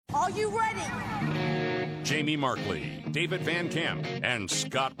you ready? Jamie Markley, David Van Camp, and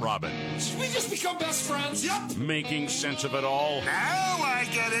Scott Robbins. We just become best friends. Yep. Making sense of it all. Now I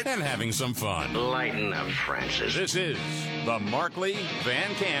get it. And having some fun. Lighten up, Francis. This is the Markley,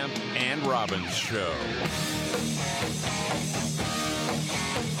 Van Camp, and Robbins Show.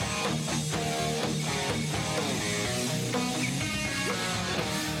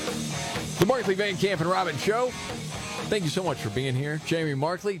 The Markley, Van Camp, and Robbins Show. Thank you so much for being here. Jamie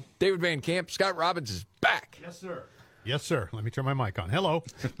Markley, David Van Camp, Scott Robbins is back. Yes, sir. Yes, sir. Let me turn my mic on. Hello.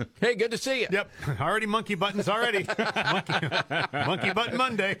 Hey, good to see you. Yep. Already monkey buttons already. monkey button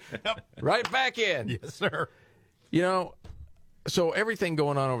Monday. Yep. Right back in. Yes, sir. You know, so everything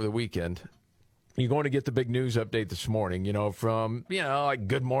going on over the weekend, you're going to get the big news update this morning, from, like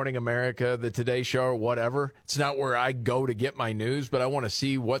Good Morning America, the Today Show, or whatever. It's not where I go to get my news, but I want to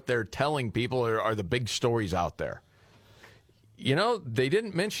see what they're telling people are the big stories out there. They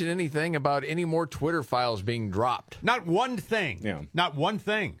didn't mention anything about any more Twitter files being dropped. Not one thing. Yeah. Not one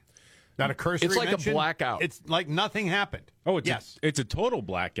thing. Not a cursory It's like mention. a blackout. It's like nothing happened. Oh, yes. It's a total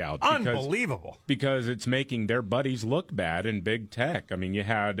blackout. Unbelievable. Because it's making their buddies look bad in big tech. I mean, you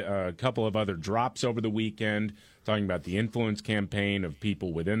had a couple of other drops over the weekend talking about the influence campaign of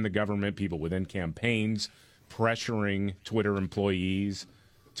people within the government, people within campaigns, pressuring Twitter employees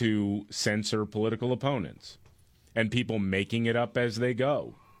to censor political opponents, and people making it up as they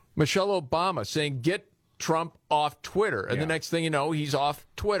go. Michelle Obama saying, get Trump off Twitter. And the next thing you know, he's off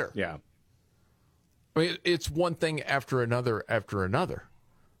Twitter. Yeah. I mean, it's one thing after another after another.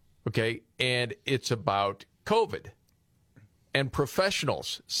 Okay? And it's about COVID. And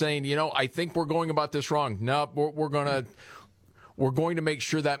professionals saying, I think we're going about this wrong. No, we're going to make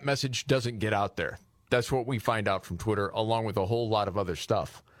sure that message doesn't get out there. That's what we find out from Twitter, along with a whole lot of other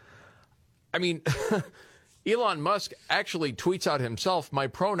stuff. I mean, Elon Musk actually tweets out himself, my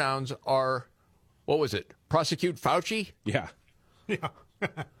pronouns are, what was it, prosecute Fauci? Yeah. Yeah.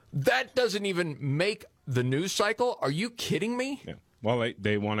 That doesn't even make the news cycle. Are you kidding me? Yeah. Well,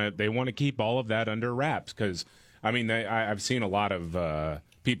 they want to keep all of that under wraps because, I mean, I've seen a lot of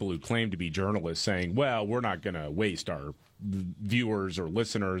people who claim to be journalists saying, well, we're not going to waste our viewers or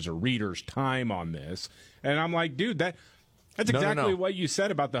listeners or readers' time on this. And I'm like, dude, that's exactly what you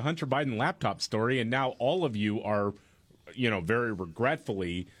said about the Hunter Biden laptop story. And now all of you are, very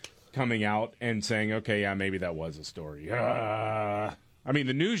regretfully coming out and saying, okay, yeah, maybe that was a story. I mean,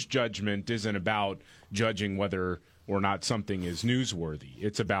 the news judgment isn't about judging whether or not something is newsworthy.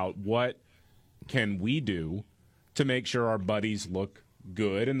 It's about what can we do to make sure our buddies look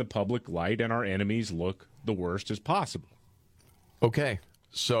good in the public light and our enemies look the worst as possible. Okay,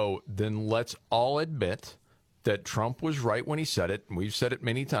 so then let's all admit that Trump was right when he said it, and we've said it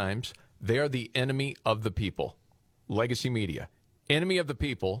many times. They are the enemy of the people. Legacy media. Enemy of the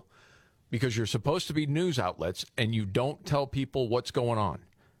people, because you're supposed to be news outlets and you don't tell people what's going on.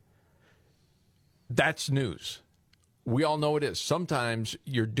 That's news. We all know it is. Sometimes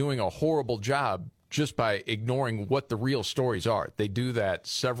you're doing a horrible job just by ignoring what the real stories are. They do that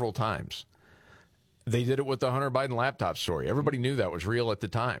several times. They did it with the Hunter Biden laptop story. Everybody knew that was real at the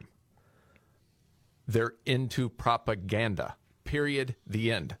time. They're into propaganda. Period.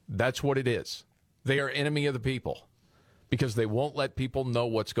 The end. That's what it is. They are enemy of the people because they won't let people know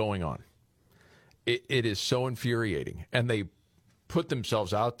what's going on. It is so infuriating. And they put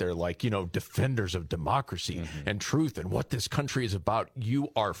themselves out there like, defenders of democracy and truth and what this country is about. You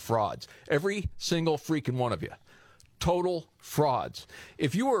are frauds. Every single freaking one of you. Total frauds.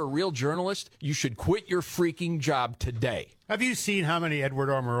 If you were a real journalist, you should quit your freaking job today. Have you seen how many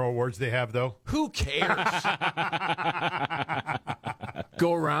Edward R. Murrow awards they have, though? Who cares?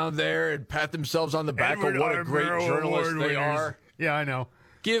 Go around there and pat themselves on the back Edward of what R. a great Murrow journalist award they winners. are. Yeah, I know.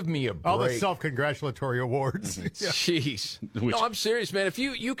 Give me a break. All the self-congratulatory awards. Yeah. Jeez. No, I'm serious, man. If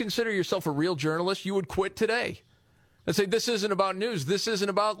you consider yourself a real journalist, you would quit today. And say, this isn't about news. This isn't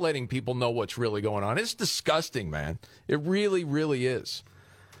about letting people know what's really going on. It's disgusting, man. It really, really is.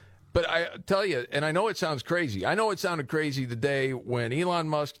 But I tell you, and I know it sounds crazy. I know it sounded crazy the day when Elon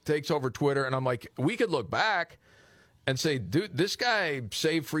Musk takes over Twitter, and I'm like, we could look back and say, dude, this guy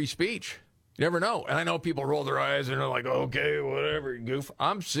saved free speech. You never know. And I know people roll their eyes and they're like, okay, whatever, goof.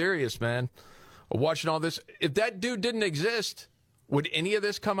 I'm serious, man. Watching all this. If that dude didn't exist, would any of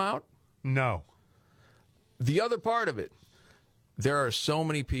this come out? No. The other part of it, there are so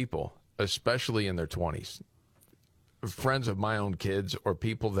many people, especially in their 20s, friends of my own kids or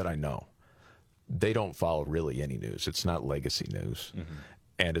people that I know, they don't follow really any news. It's not legacy news,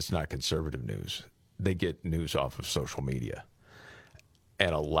 and it's not conservative news. They get news off of social media.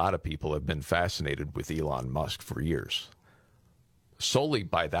 And a lot of people have been fascinated with Elon Musk for years. solely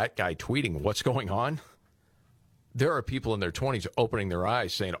by that guy tweeting what's going on, there are people in their 20s opening their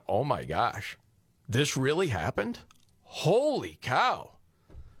eyes saying, oh my gosh, this really happened? Holy cow.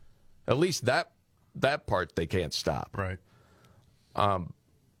 At least that part they can't stop. Right.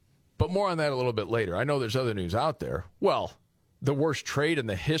 But more on that a little bit later. I know there's other news out there. Well, the worst trade in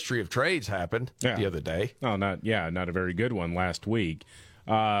the history of trades happened the other day. Oh, not a very good one last week.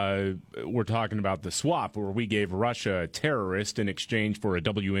 We're talking about the swap where we gave Russia a terrorist in exchange for a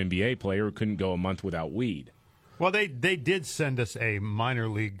WNBA player who couldn't go a month without weed. Well, they did send us a minor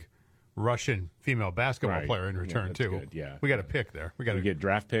league Russian female basketball player in return, too. Good, yeah. We got a pick there. We got to get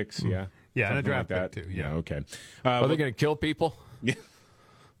draft picks, yeah? Yeah, and a Something draft like pick, that. too. Yeah, okay. Are they going to kill people? Yeah.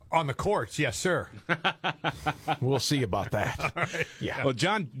 On the courts, yes, sir. We'll see about that. Right. Yeah. Well,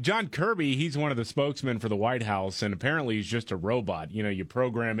 John Kirby, he's one of the spokesmen for the White House, and apparently he's just a robot. You know, you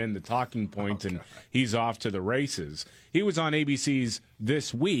program in the talking points, and he's off to the races. He was on ABC's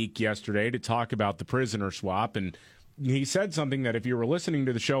This Week yesterday to talk about the prisoner swap, and he said something that if you were listening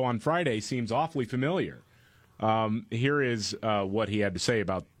to the show on Friday seems awfully familiar. Here is what he had to say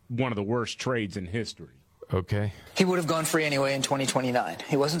about one of the worst trades in history. Okay. He would have gone free anyway in 2029.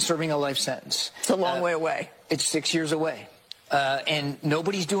 He wasn't serving a life sentence. It's a long way away. It's 6 years away. And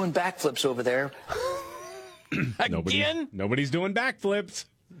nobody's doing backflips over there. Nobody's doing backflips.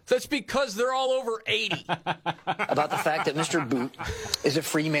 That's because they're all over 80. About the fact that Mr. Boot is a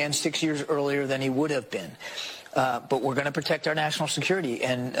free man 6 years earlier than he would have been. But we're going to protect our national security.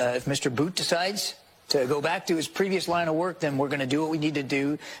 And if Mr. Boot decides to go back to his previous line of work, then we're going to do what we need to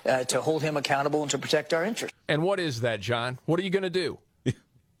do to hold him accountable and to protect our interests. And what is that, John? What are you going to do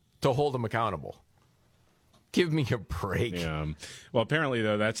to hold him accountable? Give me a break. Yeah. Well, apparently,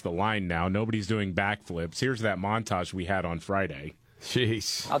 though, that's the line now. Nobody's doing backflips. Here's that montage we had on Friday.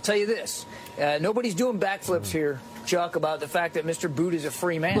 Jeez. I'll tell you this. Nobody's doing backflips here, Chuck, about the fact that Mr. Boot is a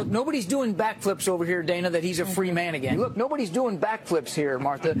free man. Look, nobody's doing backflips over here, Dana, that he's a free man again. Look, nobody's doing backflips here,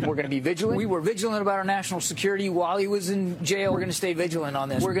 Martha. We're going to be vigilant. We were vigilant about our national security while he was in jail. We're going to stay vigilant on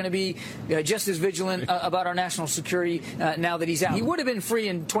this. We're going to be just as vigilant about our national security now that he's out. He would have been free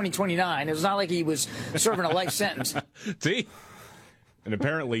in 2029. It was not like he was serving a life sentence. See? And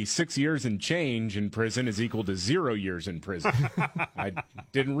apparently 6 years and change in prison is equal to 0 years in prison. I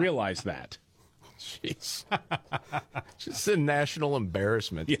didn't realize that. Jeez. Just a national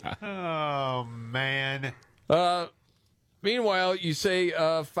embarrassment. Yeah. Oh, man. Meanwhile, you say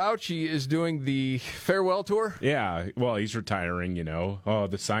Fauci is doing the farewell tour? Yeah. Well, he's retiring, you know. Oh,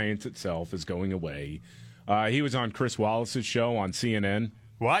 the science itself is going away. He was on Chris Wallace's show on CNN.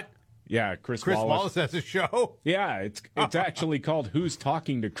 What? Yeah, Chris Wallace has a show? Yeah, it's actually called Who's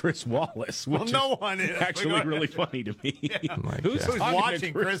Talking to Chris Wallace? Well, no one is. Actually really funny to me. Yeah. Who's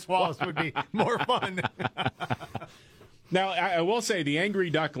watching Chris Wallace would be more fun. Now, I will say the Angry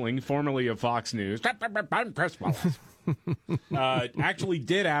Duckling, formerly of Fox News, Chris Wallace, actually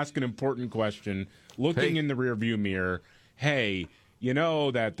did ask an important question, looking in the rearview mirror. Hey, you know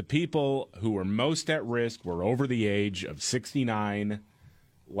that the people who were most at risk were over the age of 69.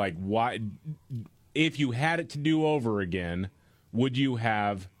 Like, why, if you had it to do over again, would you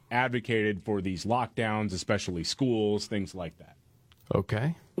have advocated for these lockdowns, especially schools, things like that?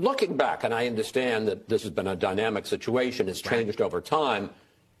 Okay. Looking back, and I understand that this has been a dynamic situation, it's changed over time,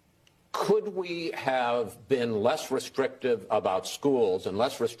 could we have been less restrictive about schools and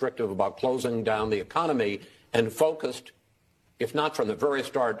less restrictive about closing down the economy and focused, if not from the very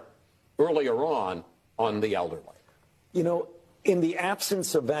start, earlier on the elderly? You know, in the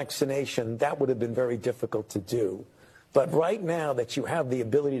absence of vaccination, that would have been very difficult to do. But right now that you have the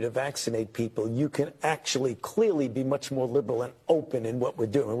ability to vaccinate people, you can actually clearly be much more liberal and open in what we're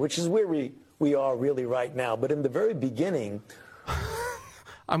doing, which is where we are really right now. But in the very beginning...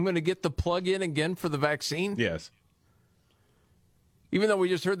 I'm going to get the plug in again for the vaccine? Yes. Even though we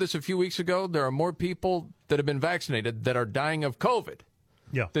just heard this a few weeks ago, there are more people that have been vaccinated that are dying of COVID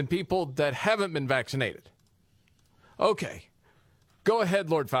than people that haven't been vaccinated. Okay. Go ahead,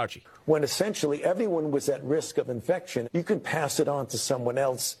 Lord Fauci. When essentially everyone was at risk of infection, you can pass it on to someone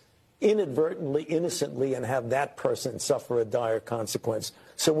else inadvertently, innocently, and have that person suffer a dire consequence.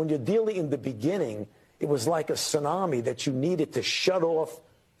 So when you're dealing in the beginning, it was like a tsunami that you needed to shut off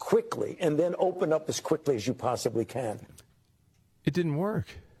quickly and then open up as quickly as you possibly can. It didn't work.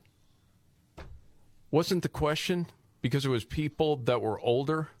 Wasn't the question because it was people that were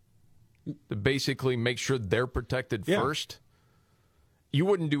older to basically make sure they're protected first? You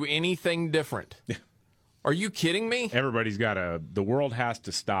wouldn't do anything different. Are you kidding me? Everybody's got the world has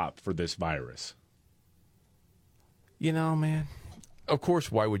to stop for this virus. You know, man, of course,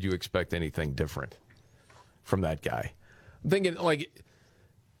 why would you expect anything different from that guy? I'm thinking, like,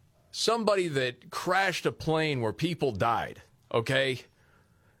 somebody that crashed a plane where people died, okay?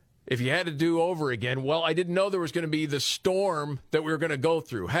 If you had to do over again, well, I didn't know there was going to be the storm that we were going to go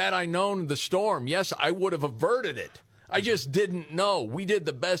through. Had I known the storm, yes, I would have averted it. I just didn't know. We did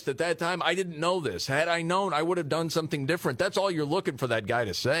the best at that time. I didn't know this. Had I known, I would have done something different. That's all you're looking for that guy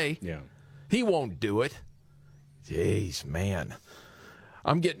to say. Yeah. He won't do it. Jeez, man.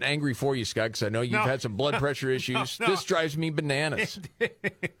 I'm getting angry for you, Scott, because I know you've had some blood pressure issues. No. This drives me bananas.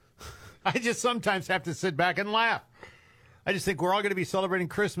 I just sometimes have to sit back and laugh. I just think we're all going to be celebrating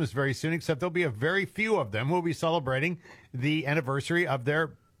Christmas very soon, except there'll be a very few of them who will be celebrating the anniversary of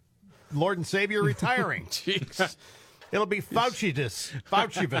their Lord and Savior retiring. Jeez. It'll be Fauci-vis.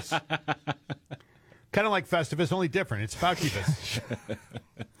 Fauci-vis. Kind of like Festivus, only different. It's Fauci-vis.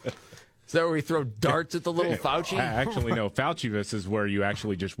 Is that where we throw darts at the little Fauci? Actually, no. Fauci-vis is where you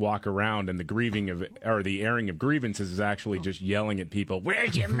actually just walk around, and the airing of grievances is actually just yelling at people.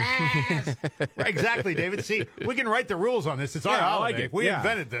 Where's your mask? Exactly, David. See, we can write the rules on this. It's our I like holiday. it. We Yeah.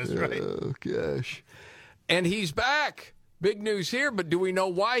 invented this, right? Oh, gosh. And he's back. Big news here, but do we know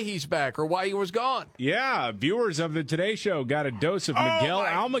why he's back or why he was gone? Yeah, viewers of the Today Show got a dose of Miguel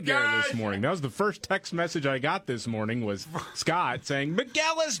Almaguer this morning. That was the first text message I got this morning was Scott saying,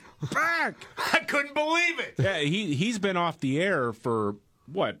 Miguel is back! I couldn't believe it! Yeah, he's been off the air for,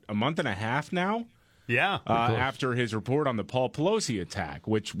 what, a month and a half now? Yeah. After his report on the Paul Pelosi attack,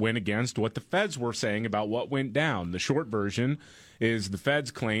 which went against what the feds were saying about what went down. The short version is the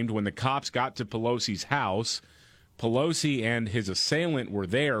feds claimed when the cops got to Pelosi's house, Pelosi and his assailant were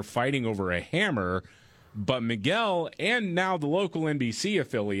there fighting over a hammer, but Miguel and now the local NBC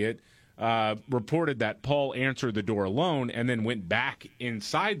affiliate reported that Paul answered the door alone and then went back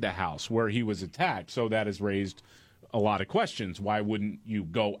inside the house where he was attacked. So that has raised a lot of questions. Why wouldn't you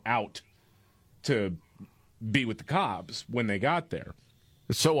go out to be with the cops when they got there?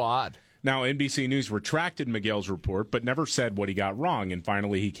 It's so odd. Now, NBC News retracted Miguel's report, but never said what he got wrong. And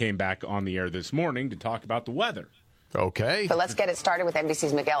finally, he came back on the air this morning to talk about the weather. Okay. But let's get it started with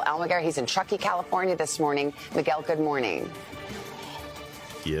NBC's Miguel Almaguer. He's in Truckee, California this morning. Miguel, good morning.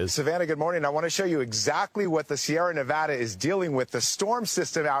 Yes. Savannah, good morning. I want to show you exactly what the Sierra Nevada is dealing with. The storm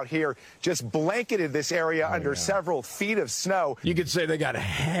system out here just blanketed this area under several feet of snow. You could say they got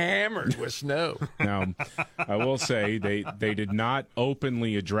hammered with snow. Now, I will say they did not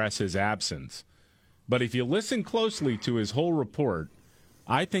openly address his absence. But if you listen closely to his whole report,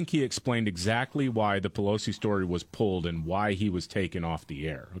 I think he explained exactly why the Pelosi story was pulled and why he was taken off the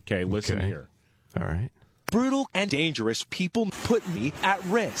air. Okay, listen here. All right. Brutal and dangerous people put me at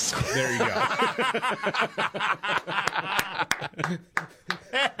risk. There you go.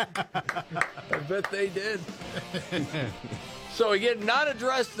 I bet they did. So again, not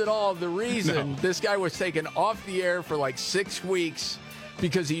addressed at all the reason this guy was taken off the air for like 6 weeks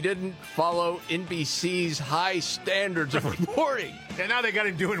because he didn't follow NBC's high standards of reporting. And now they got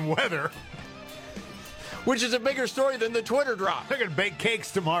him doing weather. Which is a bigger story than the Twitter drop. They're going to bake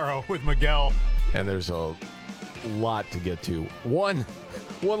cakes tomorrow with Miguel. And there's a lot to get to. One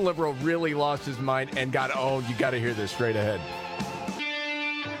liberal really lost his mind and got owned. You got to hear this straight ahead.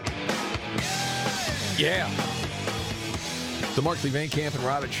 Yeah. The Markley, Van Camp, and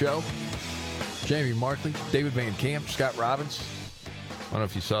Robbins Show. Jamie Markley, David Van Camp, Scott Robbins. I don't know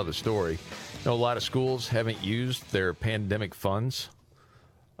if you saw the story. You know, a lot of schools haven't used their pandemic funds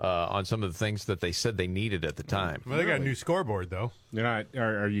on some of the things that they said they needed at the time. Well, they got a new scoreboard, though. You're not,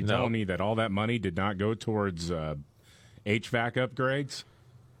 are you telling me that all that money did not go towards HVAC upgrades?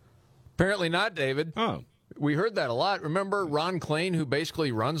 Apparently not, David. Oh. We heard that a lot. Remember Ron Klain, who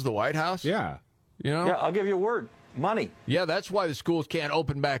basically runs the White House? Yeah. You know? Yeah, I'll give you a word. Money. Yeah, that's why the schools can't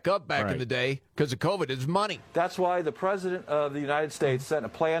open back up in the day, because of COVID. It's money. That's why the President of the United States sent a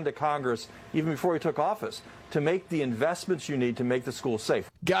plan to Congress, even before he took office, to make the investments you need to make the schools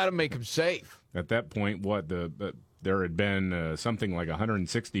safe. Got to make them safe. At that point, there had been something like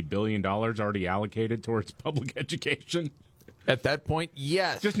 $160 billion already allocated towards public education? At that point,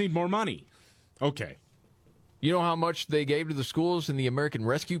 yes. Just need more money. Okay. You know how much they gave to the schools in the American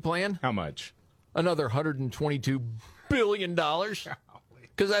Rescue Plan? How much? Another $122 billion.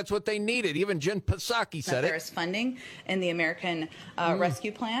 Because that's what they needed. Even Jen Psaki said There's funding in the American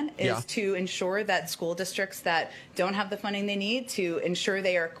Rescue Plan is to ensure that school districts that don't have the funding they need to ensure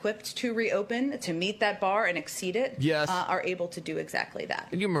they are equipped to reopen, to meet that bar and exceed it, are able to do exactly that.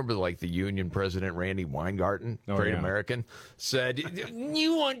 And you remember like the union president, Randy Weingarten, Great American, said,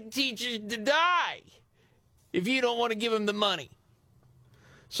 you want teachers to die if you don't want to give them the money.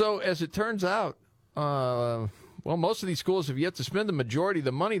 So as it turns out, well, most of these schools have yet to spend the majority of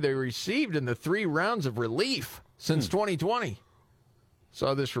the money they received in the 3 rounds of relief. since 2020.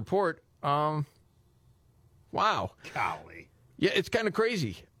 Saw this report. Wow. Golly. Yeah, it's kind of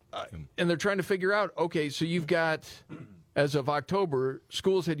crazy. And they're trying to figure out, okay, so you've got, as of October,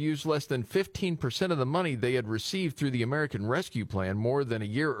 schools had used less than 15% of the money they had received through the American Rescue Plan more than a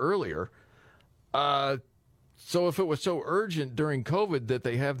year earlier. So if it was so urgent during COVID that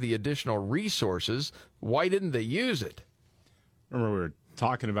they have the additional resources, why didn't they use it? Remember, we were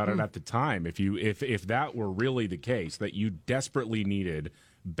talking about it at the time. If that were really the case, that you desperately needed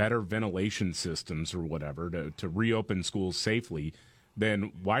better ventilation systems or whatever to reopen schools safely,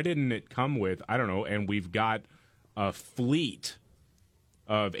 then why didn't it come with, I don't know, and we've got a fleet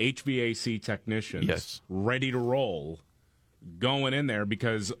of HVAC technicians ready to roll going in there,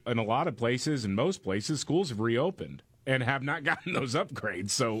 because in a lot of places, in most places, schools have reopened and have not gotten those upgrades.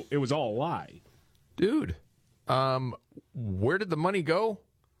 So it was all a lie. Dude, where did the money go?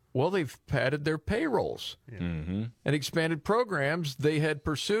 Well, they've padded their payrolls and expanded programs they had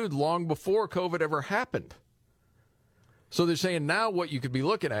pursued long before COVID ever happened. So they're saying now what you could be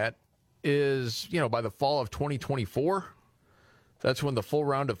looking at is, by the fall of 2024, that's when the full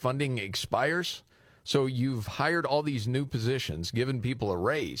round of funding expires. So you've hired all these new positions, given people a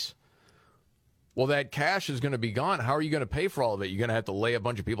raise. Well, that cash is going to be gone. How are you going to pay for all of it? You're going to have to lay a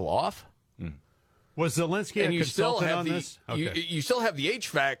bunch of people off? Was Zelensky a consultant on this? Okay. You still have the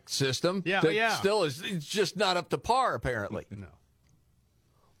HVAC system that still is it's just not up to par, apparently. No.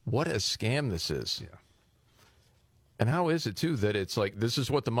 What a scam this is. Yeah. And how is it, too, that it's like this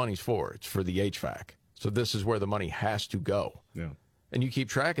is what the money's for? It's for the HVAC. So this is where the money has to go. Yeah. And you keep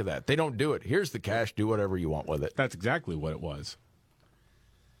track of that. They don't do it. Here's the cash. Do whatever you want with it. That's exactly what it was.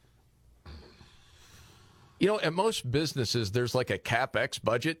 At most businesses, there's like a CapEx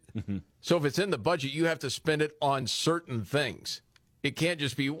budget. So if it's in the budget, you have to spend it on certain things. It can't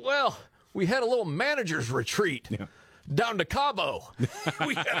just be, we had a little manager's retreat down to Cabo.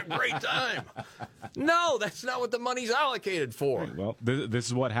 We had a great time. No, that's not what the money's allocated for. Right, well, this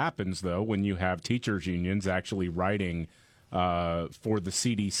is what happens, though, when you have teachers' unions actually writing for the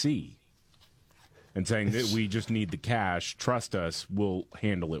CDC and saying that we just need the cash. Trust us, we'll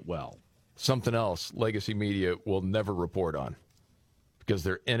handle it well. Something else legacy media will never report on because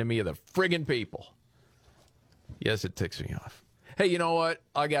they're enemy of the friggin' people. Yes, it ticks me off. Hey, you know what?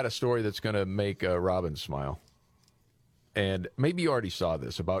 I got a story that's going to make Robin smile. And maybe you already saw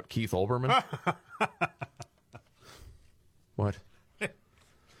this about Keith Olbermann. What?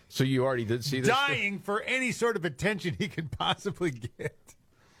 So you already did see this? Dying for any sort of attention he could possibly get.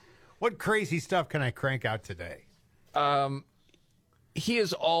 What crazy stuff can I crank out today? He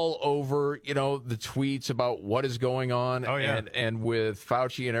is all over, the tweets about what is going on and with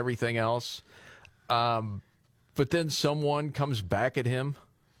Fauci and everything else. But then someone comes back at him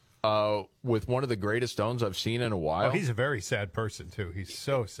with one of the greatest tones I've seen in a while. Oh, he's a very sad person, too. He's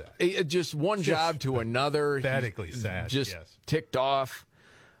so sad. Just one job to another. Pathetically sad, Just ticked off.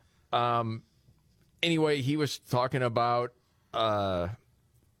 Anyway, he was talking about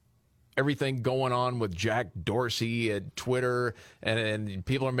everything going on with Jack Dorsey at Twitter, and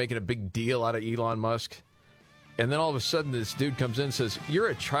people are making a big deal out of Elon Musk. And then all of a sudden, this dude comes in and says, "You're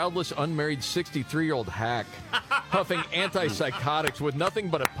a childless, unmarried, 63-year-old hack, huffing antipsychotics with nothing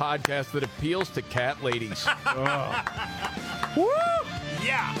but a podcast that appeals to cat ladies." Woo!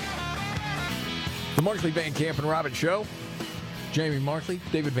 Yeah! The Markley, Van Camp, and Robbins Show. Jamie Markley,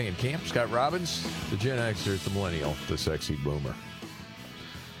 David Van Camp, Scott Robbins, the Gen Xer, the Millennial, the Sexy Boomer.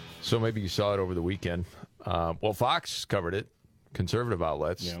 So maybe you saw it over the weekend. Well, Fox covered it, conservative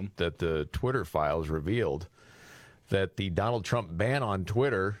outlets, that the Twitter files revealed that the Donald Trump ban on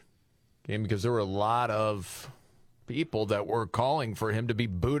Twitter came because there were a lot of people that were calling for him to be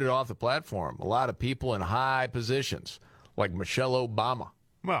booted off the platform. A lot of people in high positions, like Michelle Obama.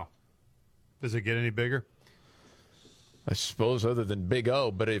 Well, does it get any bigger? I suppose other than Big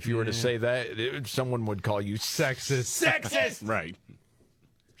O, but if you were to say that, someone would call you sexist. Sexist! Right.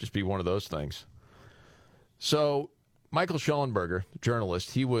 Just be one of those things. So, Michael Schellenberger,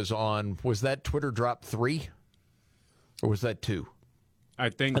 journalist, he was on, was that Twitter Drop 3? Or was that 2? I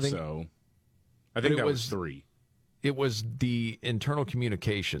think so. I think that was 3. It was the internal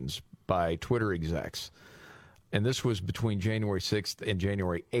communications by Twitter execs. And this was between January 6th and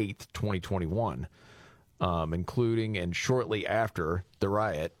January 8th, 2021, including and shortly after the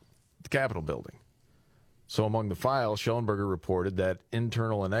riot at the Capitol building. So among the files, Schellenberger reported that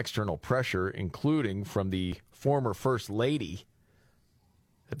internal and external pressure, including from the former First Lady,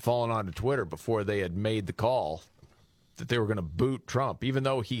 had fallen onto Twitter before they had made the call that they were going to boot Trump. Even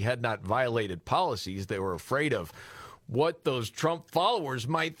though he had not violated policies, they were afraid of what those Trump followers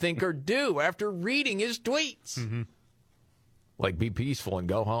might think or do after reading his tweets. Mm-hmm. Like, be peaceful and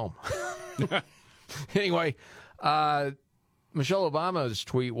go home. Anyway, Michelle Obama's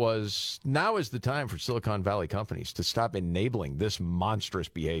tweet was, now is the time for Silicon Valley companies to stop enabling this monstrous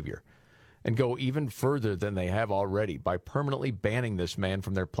behavior and go even further than they have already by permanently banning this man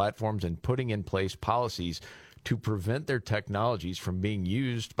from their platforms and putting in place policies to prevent their technologies from being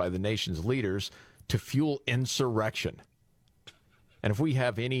used by the nation's leaders to fuel insurrection. And if we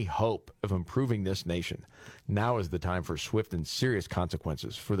have any hope of improving this nation, now is the time for swift and serious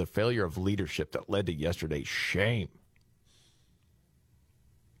consequences for the failure of leadership that led to yesterday's shame.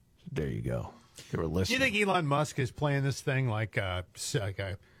 There you go. They were listening. Do you think Elon Musk is playing this thing like a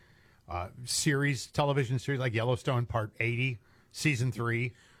series, television series like Yellowstone Part 80, Season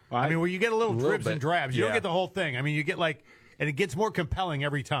 3? I mean, where you get a little dribs and drabs. You don't get the whole thing. I mean, you get and it gets more compelling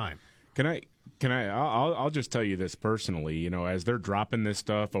every time. I'll just tell you this personally, you know, as they're dropping this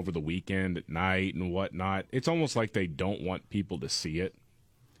stuff over the weekend at night and whatnot, it's almost like they don't want people to see it.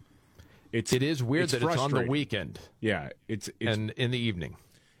 It is weird that it's on the weekend. Yeah, it's and in the evening.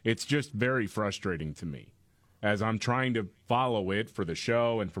 It's just very frustrating to me as I'm trying to follow it for the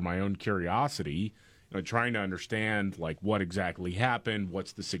show and for my own curiosity, trying to understand like what exactly happened,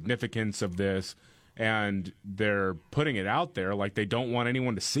 what's the significance of this, and they're putting it out there like they don't want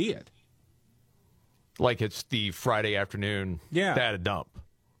anyone to see it. Like it's the Friday afternoon data dump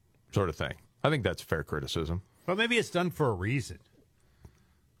sort of thing. I think that's fair criticism. But maybe it's done for a reason.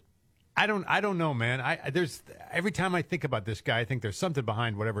 I don't know, man. There's every time I think about this guy, I think there's something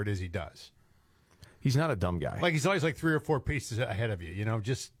behind whatever it is he does. He's not a dumb guy. Like he's always like 3 or 4 pieces ahead of you,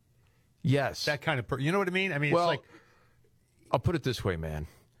 just that kind of person. You know what I mean? I mean, well, it's like I'll put it this way, man.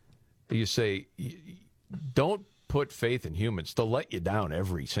 You say don't put faith in humans. They'll let you down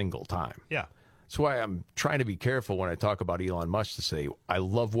every single time. Yeah. That's why I'm trying to be careful when I talk about Elon Musk to say I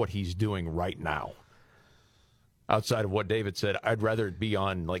love what he's doing right now. Outside of what David said, I'd rather it be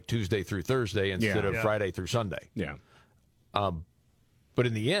on like Tuesday through Thursday instead of Friday through Sunday. Yeah. But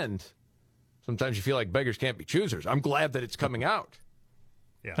in the end, sometimes you feel like beggars can't be choosers. I'm glad that it's coming out.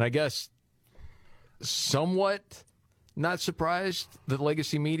 Yeah. And I guess somewhat not surprised that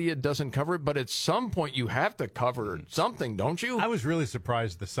legacy media doesn't cover it, but at some point you have to cover something, don't you? I was really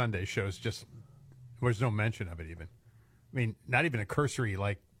surprised the Sunday shows there's no mention of it even. I mean, not even a cursory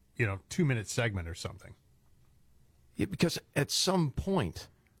 2-minute segment or something. Yeah, because at some point...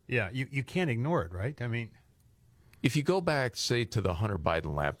 Yeah, you can't ignore it, right? I mean... If you go back, say, to the Hunter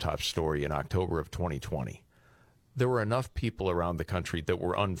Biden laptop story in October of 2020, there were enough people around the country that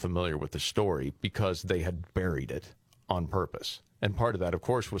were unfamiliar with the story because they had buried it on purpose. And part of that, of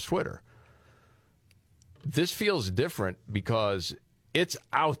course, was Twitter. This feels different because it's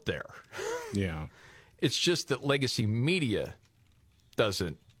out there. Yeah. It's just that legacy media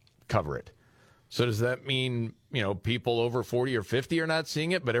doesn't cover it. So does that mean, people over 40 or 50 are not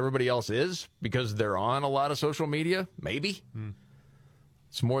seeing it, but everybody else is because they're on a lot of social media? Maybe.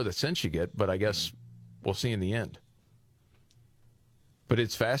 It's more the sense you get, but I guess we'll see in the end. But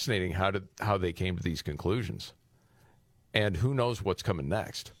it's fascinating how they came to these conclusions. And who knows what's coming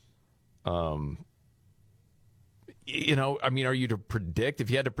next. Are you to predict? If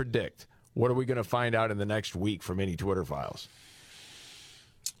you had to predict, what are we going to find out in the next week from any Twitter files?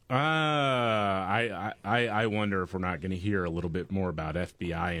 I wonder if we're not going to hear a little bit more about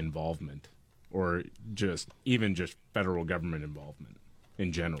FBI involvement or just federal government involvement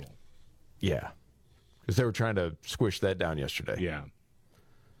in general. Yeah. Because they were trying to squish that down yesterday. Yeah.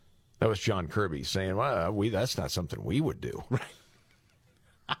 That was John Kirby saying, well, that's not something we would do.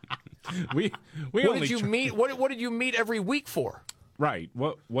 Right. What did you meet? What did you meet every week for? Right.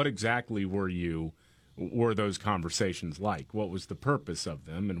 What exactly were those conversations like? What was the purpose of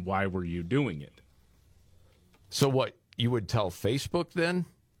them, and why were you doing it? So what, you would tell Facebook then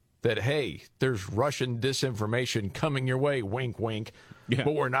that, hey, there's Russian disinformation coming your way, wink, wink,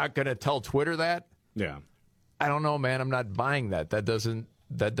 but we're not going to tell Twitter that? Yeah. I don't know, man. I'm not buying that. That doesn't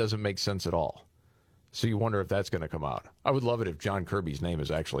make sense at all. So you wonder if that's going to come out. I would love it if John Kirby's name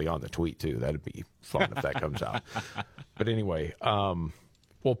is actually on the tweet, too. That'd be fun if that comes out. But anyway, part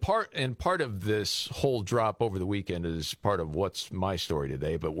of this whole drop over the weekend is part of what's my story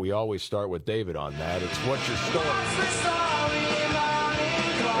today, but we always start with David on that. It's what's your story?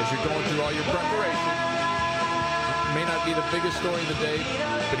 As you're going through all your preparation, it may not be the biggest story of the day,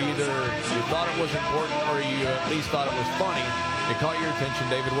 but either you thought it was important or you at least thought it was funny. It caught your attention,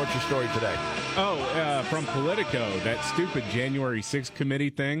 David. What's your story today? From Politico, that stupid January 6th committee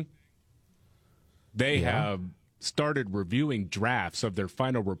thing. They have started reviewing drafts of their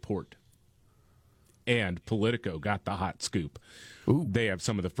final report. And Politico got the hot scoop. Ooh. They have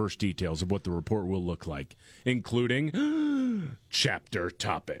some of the first details of what the report will look like, including chapter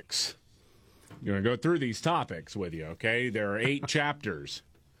topics. I'm going to go through these topics with you, okay? There are 8 chapters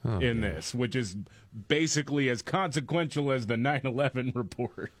in this, which is basically as consequential as the 9/11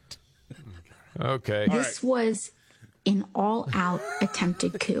 report. Okay. This was an all-out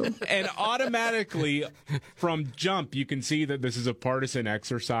attempted coup. And automatically, from jump, you can see that this is a partisan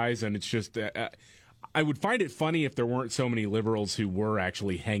exercise, and it's just... I would find it funny if there weren't so many liberals who were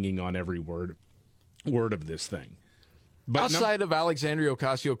actually hanging on every word of this thing. But outside of Alexandria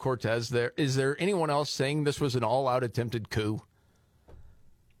Ocasio-Cortez, is there anyone else saying this was an all-out attempted coup?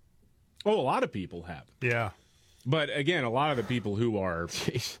 Oh, a lot of people have. Yeah. But again, a lot of the people who are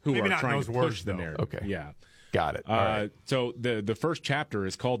Maybe not trying those to words, push the though. narrative. Okay. Yeah. Got it. All right. So the first chapter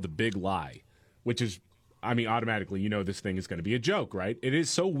is called The Big Lie, which is, I mean, automatically, this thing is going to be a joke, right? It is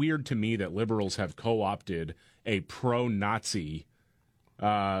so weird to me that liberals have co-opted a pro-Nazi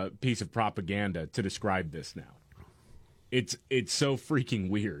piece of propaganda to describe this now. It's so freaking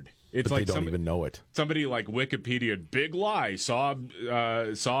weird. It's but like they don't even know it. Somebody like Wikipedia, Big Lie, saw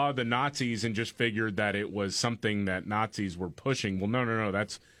the Nazis and just figured that it was something that Nazis were pushing. Well, no.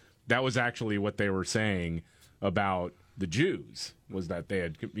 That was actually what they were saying about the Jews, was that they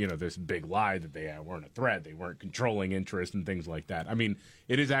had, this big lie that they weren't a threat, they weren't controlling interest and things like that. I mean,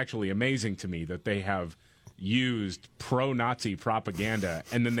 it is actually amazing to me that they have used pro-Nazi propaganda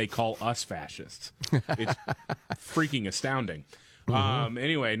and then they call us fascists. It's freaking astounding.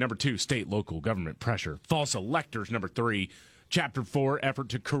 Anyway, number 2, state, local government pressure. False electors, number 3. Chapter 4, effort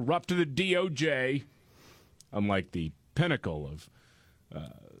to corrupt the DOJ. Unlike the pinnacle of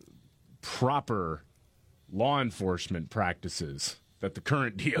proper law enforcement practices that the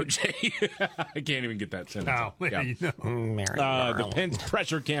current DOJ... I can't even get that sentence. Oh, Yeah. The Pence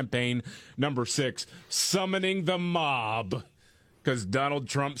pressure campaign, number 6, summoning the mob. Because Donald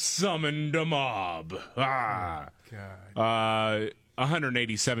Trump summoned a mob. Ah. God.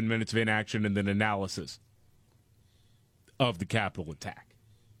 187 minutes of inaction and then analysis of the Capitol attack.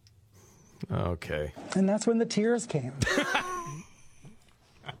 Okay. And that's when the tears came.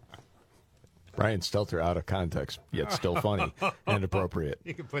 Brian Stelter out of context, yet still funny and appropriate.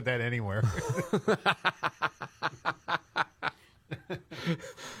 You can put that anywhere.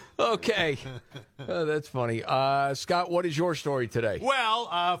 Okay. That's funny. Scott, what is your story today?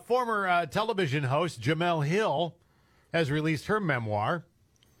 Well, former television host Jemele Hill has released her memoir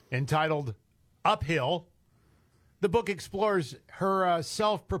entitled Uphill. The book explores her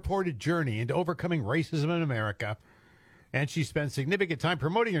self-purported journey into overcoming racism in America. And she spent significant time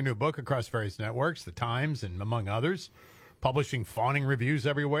promoting her new book across various networks, The Times and among others, publishing fawning reviews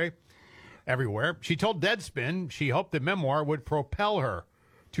everywhere. She told Deadspin she hoped the memoir would propel her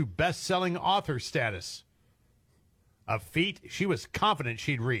to best-selling author status, a feat she was confident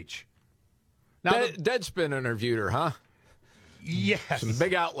she'd reach. Now, Deadspin interviewed her, huh? Yes. Some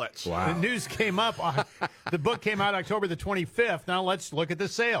big outlets. Wow. The news came up. The book came out October the 25th. Now let's look at the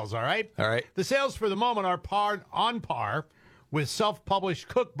sales, all right? All right. The sales for the moment are on par with self-published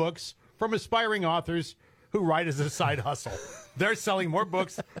cookbooks from aspiring authors who write as a side hustle. They're selling more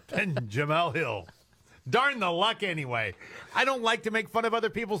books than Jemele Hill. Darn the luck anyway. I don't like to make fun of other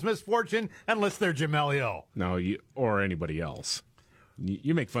people's misfortune unless they're Jemele Hill. No, or anybody else.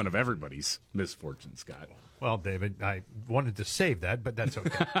 You make fun of everybody's misfortune, Scott. Well, David, I wanted to save that, but that's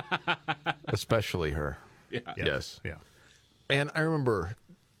okay. Especially her. Yeah. Yes. Yeah. And I remember,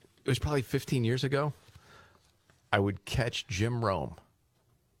 it was probably 15 years ago, I would catch Jim Rome,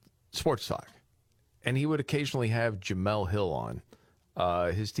 Sports Talk, and he would occasionally have Jemele Hill on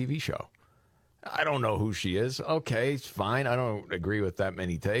his TV show. I don't know who she is. Okay, it's fine. I don't agree with that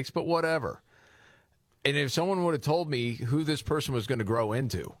many takes, but whatever. And if someone would have told me who this person was going to grow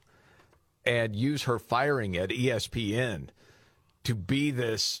into and use her firing at ESPN to be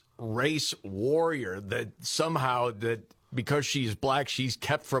this race warrior that somehow, that because she's black, she's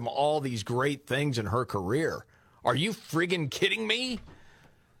kept from all these great things in her career. Are you friggin' kidding me?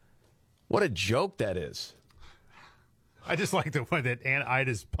 What a joke that is. I just like the way that Ann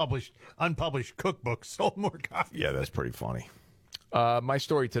Ida's unpublished cookbook sold more copies. Yeah, that's pretty funny. My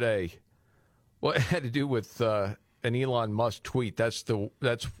story today, well, it had to do with an Elon Musk tweet. That's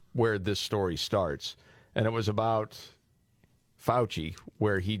where this story starts. And it was about Fauci,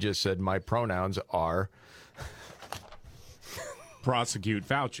 where he just said, my pronouns are... Prosecute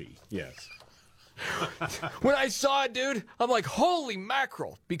Fauci, yes. When I saw it, dude, I'm like, holy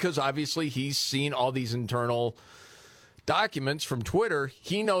mackerel. Because obviously he's seen all these internal documents from Twitter,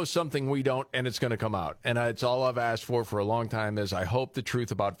 he knows something we don't, and it's going to come out. And it's all I've asked for a long time is I hope the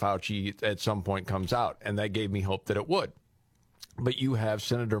truth about Fauci at some point comes out. And that gave me hope that it would. But you have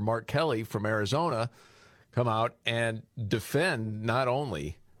Senator Mark Kelly from Arizona come out and defend not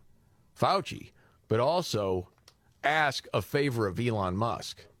only Fauci, but also ask a favor of Elon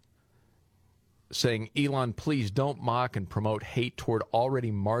Musk, saying, Elon, please don't mock and promote hate toward already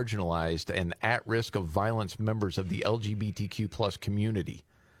marginalized and at risk of violence members of the LGBTQ plus community.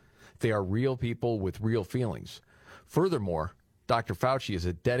 They are real people with real feelings. Furthermore, Dr. Fauci is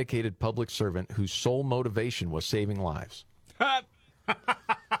a dedicated public servant whose sole motivation was saving lives.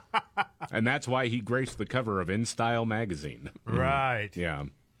 And that's why he graced the cover of InStyle magazine. Right. Yeah.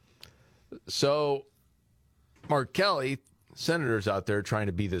 So, Mark Kelly, senators out there trying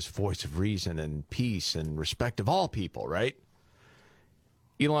to be this voice of reason and peace and respect of all people, right?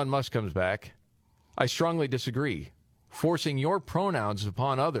 Elon Musk comes back. I strongly disagree. Forcing your pronouns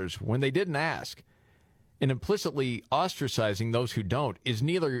upon others when they didn't ask and implicitly ostracizing those who don't is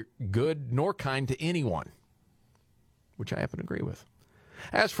neither good nor kind to anyone, which I happen to agree with.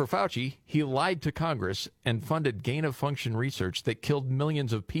 As for Fauci, he lied to Congress and funded gain-of-function research that killed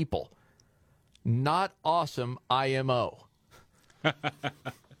millions of people. Not awesome, IMO.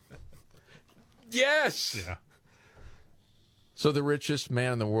 Yes! Yeah. So the richest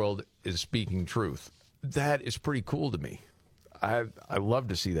man in the world is speaking truth. That is pretty cool to me. I love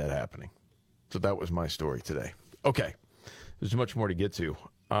to see that happening. So that was my story today. Okay, there's much more to get to.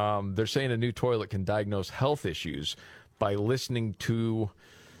 They're saying a new toilet can diagnose health issues by listening to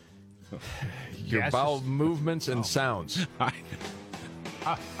your bowel movements and sounds.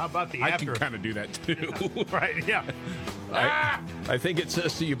 How about the I after? can kind of do that too. Right, yeah. I think it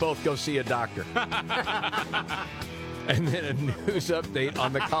says so you both go see a doctor. And then a news update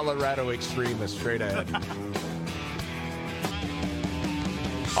on the Colorado extremists straight ahead.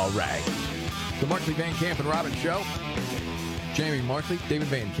 All right. The Markley, Van Camp, and Robbins Show. Jamie Markley, David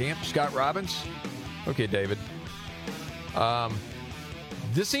Van Camp, Scott Robbins. Okay, David.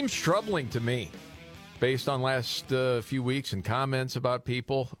 This seems troubling to me based on last few weeks and comments about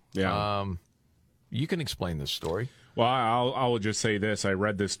people. Yeah. You can explain this story. Well, I will just say this. I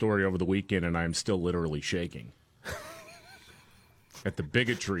read this story over the weekend, and I'm still literally shaking at the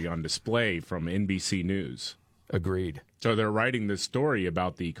bigotry on display from NBC News. Agreed. So they're writing this story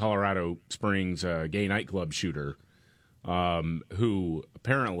about the Colorado Springs gay nightclub shooter who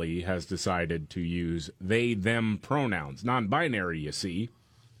apparently has decided to use they, them pronouns, non-binary, you see.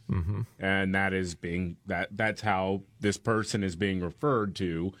 Mm-hmm. And that is that's how this person is being referred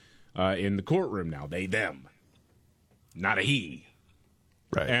to in the courtroom now. They, them. Not a he.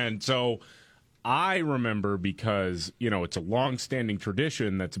 Right. And so I remember, because, it's a long-standing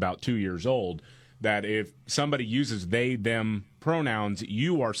tradition that's about 2 years old, that if somebody uses they, them pronouns,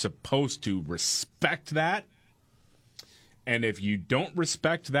 you are supposed to respect that. And if you don't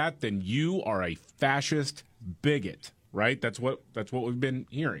respect that, then you are a fascist bigot, right? That's what we've been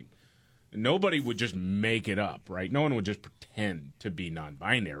hearing. Nobody would just make it up, right? No one would just pretend to be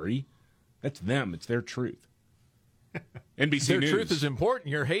non-binary. That's them. It's their truth. NBC Their News. truth is important.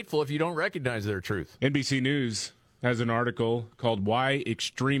 You're hateful if you don't recognize their truth. NBC News has an article called Why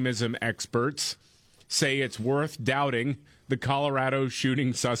Extremism Experts Say It's Worth Doubting the Colorado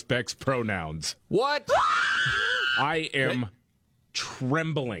Shooting Suspect's Pronouns. What? I am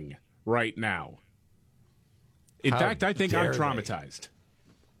trembling right now. In fact, I think I'm traumatized.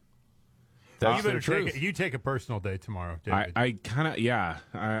 You better take a personal day tomorrow, David. I kind of, yeah.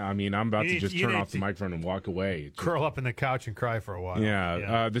 I mean, I'm about to just turn off the microphone and walk away. Curl up in the couch and cry for a while.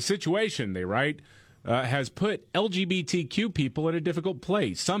 Yeah. The situation, they write, has put LGBTQ people in a difficult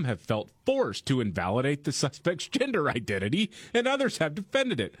place. Some have felt forced to invalidate the suspect's gender identity, and others have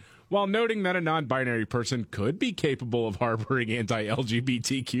defended it, while noting that a non-binary person could be capable of harboring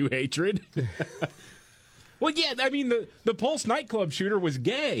anti-LGBTQ hatred. Well, yeah, I mean, the Pulse nightclub shooter was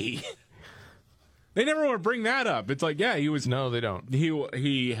gay. They never want to bring that up. It's like, yeah, he was. No, they don't.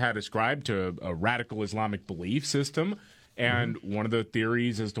 He had ascribed to a radical Islamic belief system, and one of the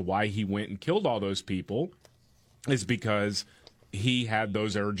theories as to why he went and killed all those people is because he had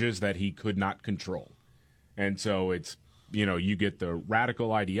those urges that he could not control. And so it's, you get the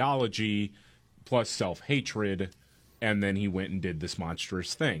radical ideology plus self-hatred, and then he went and did this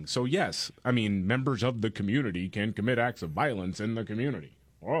monstrous thing. So, yes, I mean, members of the community can commit acts of violence in the community.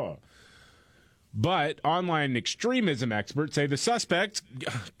 Oh. But online extremism experts say the suspects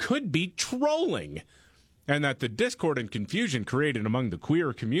could be trolling, and that the discord and confusion created among the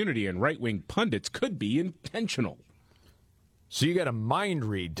queer community and right-wing pundits could be intentional. So you got a mind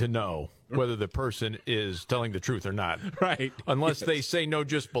read to know whether the person is telling the truth or not. Right. Unless they say no,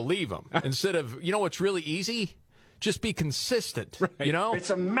 just believe them. Instead of, you know what's really easy? Just be consistent. Right. You know?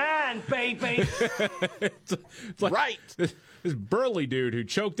 It's a man, baby. it's like, right. This burly dude who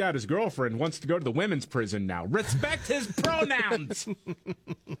choked out his girlfriend wants to go to the women's prison now. Respect his pronouns.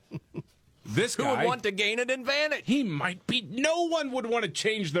 This guy, who would want to gain an advantage? He might be. No one would want to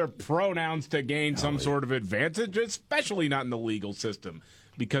change their pronouns to gain some sort of advantage, especially not in the legal system,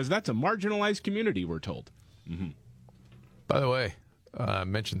 because that's a marginalized community, we're told. Mm-hmm. By the way, I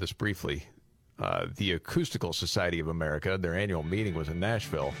mentioned this briefly. The Acoustical Society of America, their annual meeting was in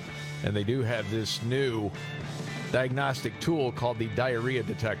Nashville, and they do have this new diagnostic tool called the diarrhea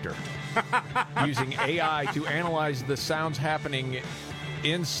detector, using AI to analyze the sounds happening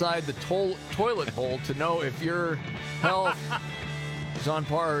inside the toilet bowl to know if your health is on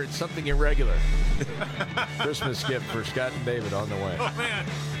par or it's something irregular. Christmas gift for Scott and David on the way. Oh, man.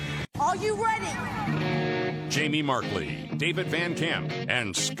 Are you ready? Jamie Markley, David Van Camp,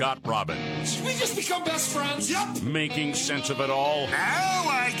 and Scott Robbins. We just become best friends. Yep. Making sense of it all. Now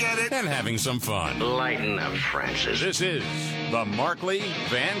I get it. And having some fun. Lighten up, Francis. This is the Markley,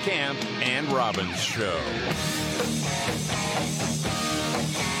 Van Camp, and Robbins Show.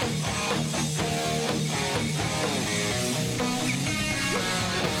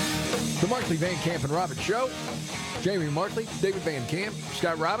 The Markley, Van Camp, and Robbins Show. Jamie Markley, David Van Camp,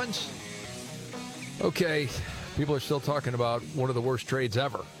 Scott Robbins. Okay, people are still talking about one of the worst trades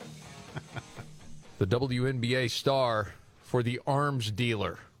ever. The WNBA star for the arms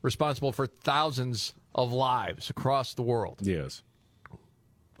dealer, responsible for thousands of lives across the world. Yes.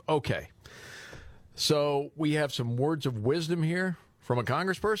 Okay. So we have some words of wisdom here from a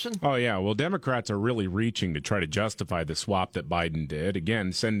congressperson? Oh, yeah. Well, Democrats are really reaching to try to justify the swap that Biden did.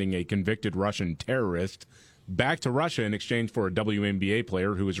 Again, sending a convicted Russian terrorist back to Russia in exchange for a WNBA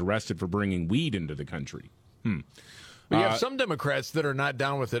player who was arrested for bringing weed into the country. We have some Democrats that are not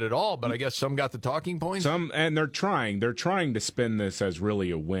down with it at all, but I guess some got the talking points. And they're trying to spin this as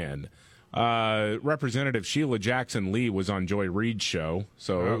really a win. Representative Sheila Jackson Lee was on Joy Reid's show,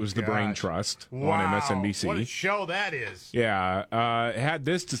 so it was the Brain Trust on MSNBC. What a show that is. Yeah, had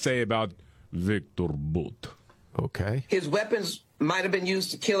this to say about Victor Bout. Okay. His weapons might have been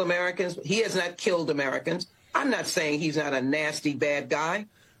used to kill Americans. He has not killed Americans. I'm not saying he's not a nasty, bad guy,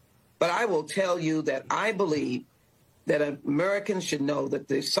 but I will tell you that I believe that Americans should know that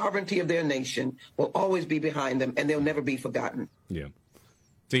the sovereignty of their nation will always be behind them, and they'll never be forgotten. Yeah.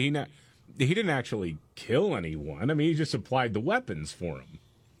 So he didn't actually kill anyone. I mean, he just supplied the weapons for him.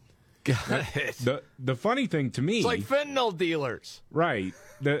 Got it. The funny thing to me... It's like fentanyl dealers. Right.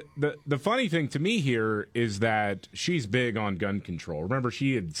 The funny thing to me here is that she's big on gun control. Remember,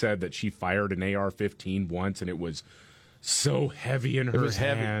 she had said that she fired an AR-15 once, and it was so heavy in her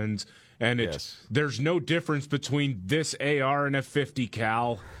hands. And there's no difference between this AR and a 50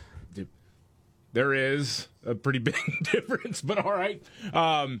 cal. There is a pretty big difference, but all right.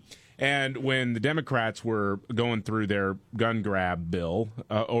 And when the Democrats were going through their gun grab bill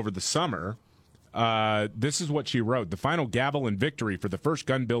over the summer, this is what she wrote. The final gavel in victory for the first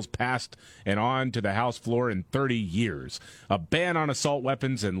gun bills passed and on to the House floor in 30 years. A ban on assault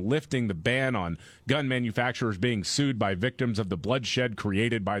weapons and lifting the ban on gun manufacturers being sued by victims of the bloodshed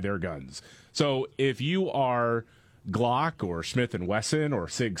created by their guns. So if you are Glock or Smith & Wesson or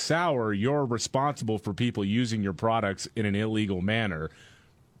Sig Sauer, you're responsible for people using your products in an illegal manner.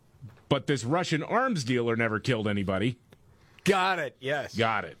 But this Russian arms dealer never killed anybody. Got it, yes.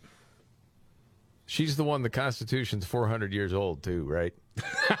 Got it. She's the one, the Constitution's 400 years old, too, right?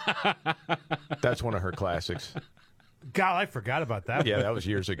 That's one of her classics. God, I forgot about that. Yeah, that was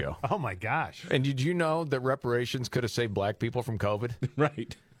years ago. Oh, my gosh. And did you know that reparations could have saved black people from COVID?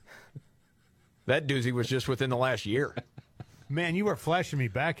 Right. That doozy was just within the last year. Man, you were flashing me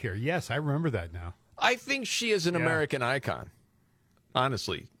back here. Yes, I remember that now. I think she is an American icon.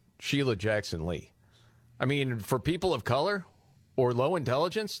 Honestly, Sheila Jackson Lee. I mean, for people of color or low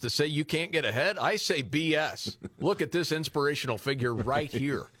intelligence to say you can't get ahead, I say BS. Look at this inspirational figure right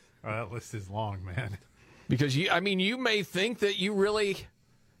here. That list is long, man. Because, you may think that you really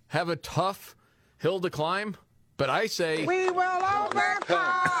have a tough hill to climb, but I say... We will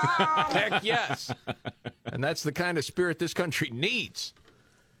overcome! Heck yes. And that's the kind of spirit this country needs.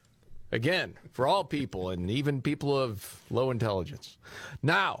 Again, for all people, and even people of low intelligence.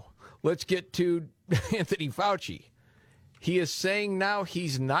 Now, let's get to Anthony Fauci. He is saying now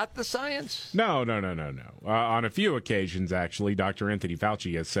he's not the science? No. On a few occasions, actually, Dr. Anthony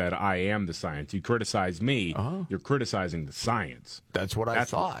Fauci has said, I am the science. You criticize me, you're criticizing the science. That's what I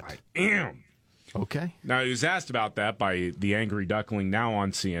thought. I am. Okay. Now, he was asked about that by the angry duckling now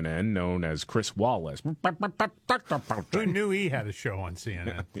on CNN, known as Chris Wallace. Who knew he had a show on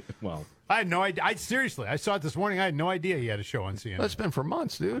CNN? Well, I had no idea. Seriously, I saw it this morning. I had no idea he had a show on CNN. That's been for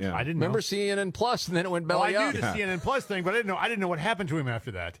months, dude. Yeah. I didn't remember know. CNN Plus, and then it went belly I up. knew the CNN Plus thing, but I didn't know what happened to him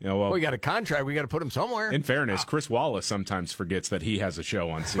after that. Yeah, well, we got a contract. We got to put him somewhere. In fairness, Chris Wallace sometimes forgets that he has a show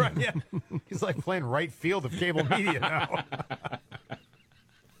on CNN. Right, yeah. He's like playing right field of cable media now.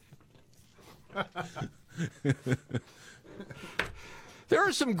 There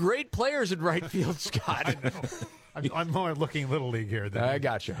are some great players in right field, Scott. I'm more looking Little League here. I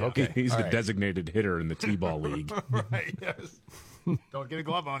got you. Okay. He's All the right. designated hitter in the T-ball league. Right, yes. Don't get a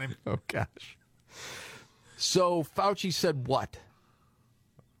glove on him. Oh, gosh. So Fauci said what?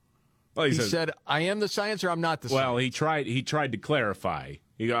 Well, he said, I am the science or I'm not the science? Well, he tried to clarify.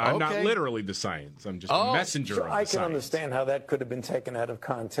 I'm not literally the science. I'm just a messenger Sure, of the I can science. understand how that could have been taken out of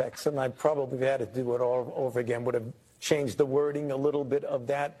context, and I probably had to do it all over again, would have changed the wording a little bit of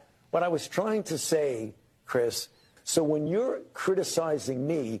that. What I was trying to say, Chris, so when you're criticizing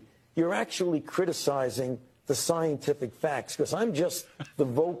me, you're actually criticizing the scientific facts, because I'm just the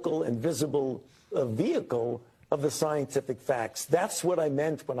vocal and visible vehicle of the scientific facts. That's what I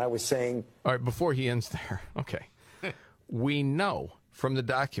meant when I was saying. All right, before he ends there, okay. We know from the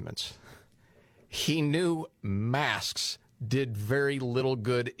documents he knew masks did very little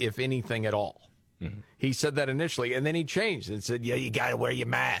good, if anything at all. Mm-hmm. He said that initially, and then he changed and said, yeah, you got to wear your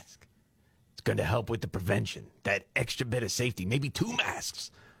mask. It's going to help with the prevention, that extra bit of safety, maybe 2 masks.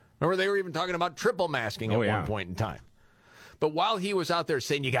 Remember, they were even talking about triple masking at one point in time. But while he was out there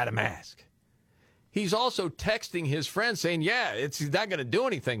saying you got a mask, he's also texting his friends saying, yeah, it's not going to do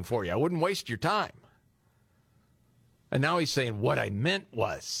anything for you. I wouldn't waste your time. And now he's saying what I meant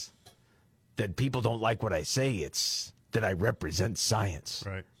was that people don't like what I say. It's that I represent science.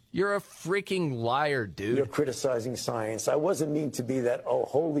 Right. You're a freaking liar, dude. You're criticizing science. I wasn't mean to be that, oh,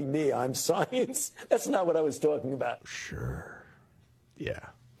 holy me, I'm science. That's not what I was talking about. Sure. Yeah.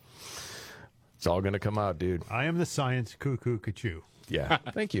 It's all going to come out, dude. I am the science cuckoo cuckoo. Yeah.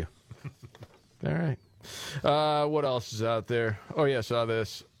 Thank you. All right. What else is out there? Oh, yeah, I saw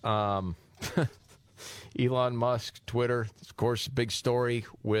this. Elon Musk, Twitter, of course, big story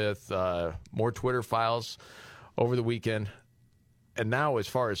with more Twitter files over the weekend. And now, as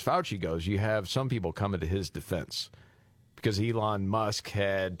far as Fauci goes, you have some people coming to his defense because Elon Musk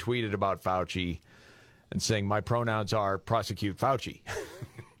had tweeted about Fauci and saying, my pronouns are prosecute Fauci.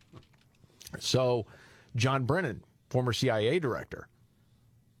 So John Brennan, former CIA director,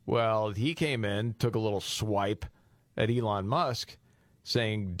 well, he came in, took a little swipe at Elon Musk,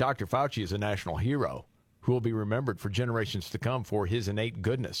 saying Dr. Fauci is a national hero who will be remembered for generations to come for his innate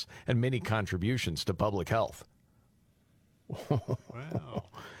goodness and many contributions to public health. Wow.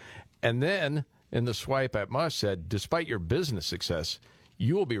 And then in the swipe at Musk said, despite your business success,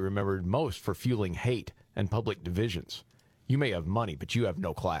 you will be remembered most for fueling hate and public divisions. You may have money, but you have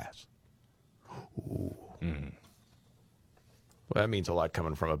no class. Ooh. Mm. Well, that means a lot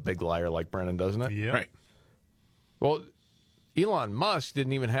coming from a big liar like Brennan, doesn't it? Yeah. Right. Well, Elon Musk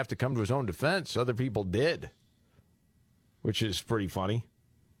didn't even have to come to his own defense. Other people did, which is pretty funny.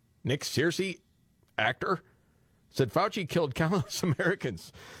 Nick Searcy, actor, said Fauci killed countless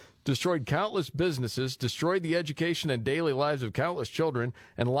Americans, destroyed countless businesses, destroyed the education and daily lives of countless children,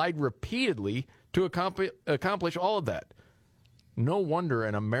 and lied repeatedly to accomplish all of that. No wonder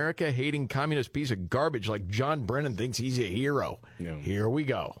an America-hating communist piece of garbage like John Brennan thinks he's a hero. Yeah. Here we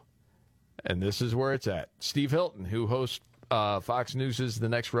go. And this is where it's at. Steve Hilton, who hosts Fox News' The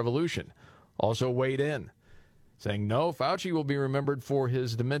Next Revolution, also weighed in, saying, no, Fauci will be remembered for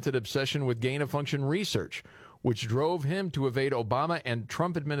his demented obsession with gain-of-function research, which drove him to evade Obama and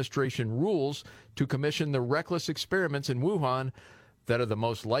Trump administration rules to commission the reckless experiments in Wuhan that are the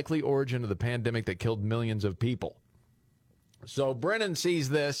most likely origin of the pandemic that killed millions of people. So Brennan sees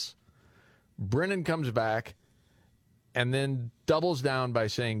this. Brennan comes back and then doubles down by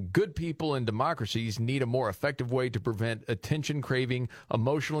saying good people in democracies need a more effective way to prevent attention-craving,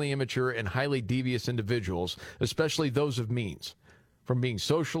 emotionally immature, and highly devious individuals, especially those of means, from being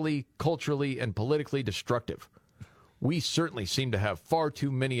socially, culturally, and politically destructive. We certainly seem to have far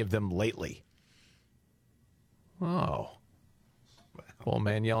too many of them lately. Oh. Well,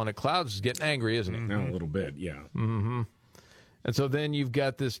 man yelling at clouds is getting angry, isn't it? A little bit, yeah. Mm-hmm. And so then you've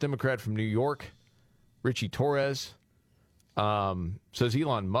got this Democrat from New York, Richie Torres, says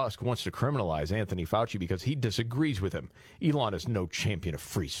Elon Musk wants to criminalize Anthony Fauci because he disagrees with him. Elon is no champion of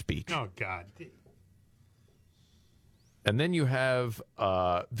free speech. Oh, God. And then you have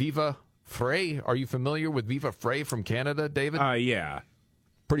Viva Frei. Are you familiar with Viva Frei from Canada, David? Yeah.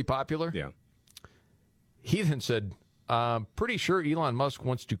 Pretty popular? Yeah. He then said, pretty sure Elon Musk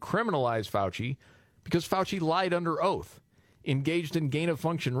wants to criminalize Fauci because Fauci lied under oath, engaged in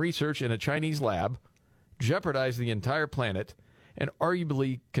gain-of-function research in a Chinese lab, jeopardized the entire planet, and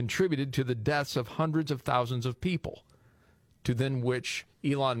arguably contributed to the deaths of hundreds of thousands of people. To then which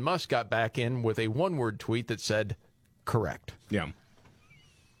Elon Musk got back in with a one-word tweet that said, correct. Yeah.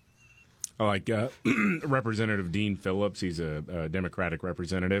 Like Representative Dean Phillips, he's a Democratic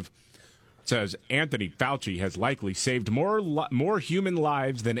representative, says Anthony Fauci has likely saved more human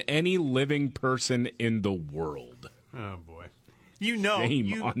lives than any living person in the world. Oh, boy. You know,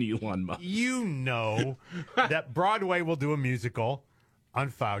 Shame on Elon Musk. You know that Broadway will do a musical on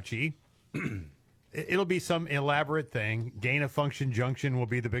Fauci. It'll be some elaborate thing. Gain of Function Junction will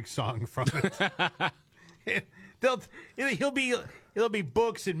be the big song from it. It'll be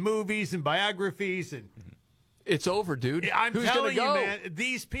books and movies and biographies and it's over, dude. I'm Who's telling gonna go? you, man,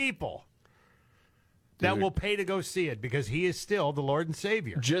 these people that will pay to go see it because he is still the Lord and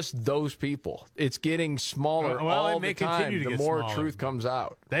Savior. Just those people. It's getting smaller all the time. The more truth comes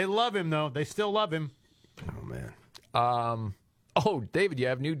out. They love him, though. They still love him. Oh, man. David, you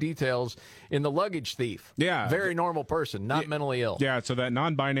have new details in The Luggage Thief. Yeah. Very normal person, not mentally ill. Yeah, so that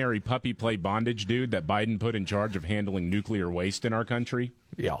non-binary puppy play bondage dude that Biden put in charge of handling nuclear waste in our country.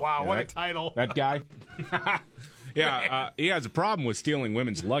 Yeah. Wow, what a title. That guy. He has a problem with stealing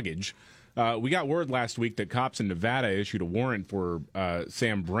women's luggage. We got word last week that cops in Nevada issued a warrant for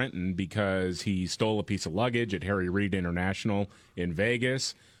Sam Brenton because he stole a piece of luggage at Harry Reid International in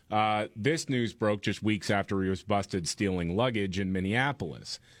Vegas. This news broke just weeks after he was busted stealing luggage in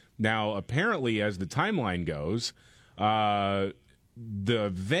Minneapolis. Now, apparently, as the timeline goes, the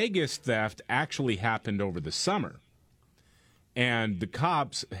Vegas theft actually happened over the summer. And the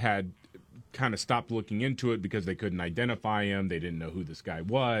cops had kind of stopped looking into it because they couldn't identify him. They didn't know who this guy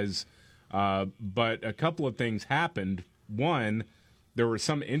was. But a couple of things happened. One, there was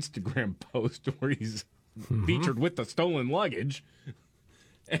some Instagram post where he's featured with the stolen luggage.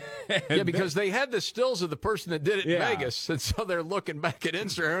 Yeah, because they had the stills of the person that did it in Vegas, and so they're looking back at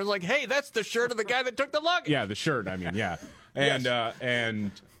Instagram and like, hey, that's the shirt of the guy that took the luggage. Yeah, the shirt, yeah. And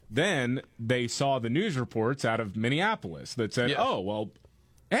and then they saw the news reports out of Minneapolis that said, oh, well,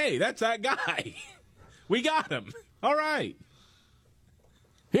 hey, that's that guy. We got him. All right.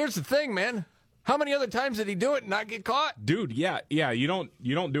 Here's the thing, man. How many other times did he do it and not get caught? Dude, yeah, you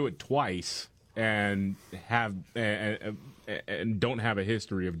don't do it twice and have and don't have a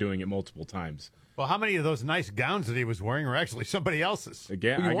history of doing it multiple times. Well, how many of those nice gowns that he was wearing are actually somebody else's?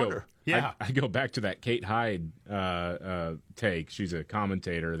 Again, I go back to that Kate Hyde take. She's a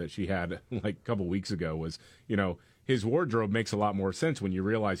commentator that she had like a couple weeks ago. Was his wardrobe makes a lot more sense when you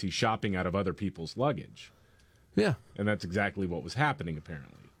realize he's shopping out of other people's luggage. Yeah, and that's exactly what was happening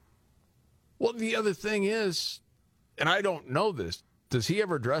apparently. Well, the other thing is, and I don't know this, does he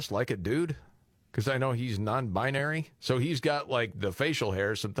ever dress like a dude? Because I know he's non-binary. So he's got, like, the facial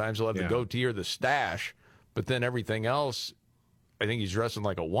hair. Sometimes he'll have the goatee or the stash. But then everything else, I think he's dressing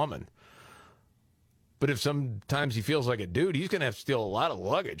like a woman. But if sometimes he feels like a dude, he's going to have to steal a lot of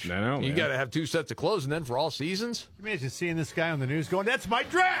luggage. I know, you got to have 2 sets of clothes, and then for all seasons? Imagine seeing this guy on the news going, that's my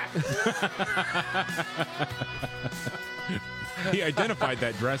dress! He identified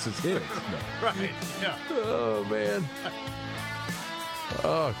that dress as his. Right, yeah. Oh, man.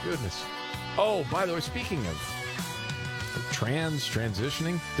 Oh, goodness. Oh, by the way, speaking of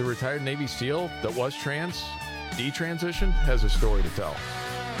transitioning, the retired Navy SEAL that was detransitioned, has a story to tell.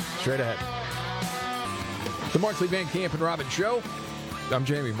 Straight ahead. The Markley, Van Camp, and Robbins Show. I'm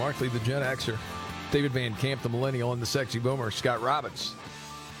Jamie Markley, the Gen Xer. David Van Camp, the Millennial, and the Sexy Boomer, Scott Robbins.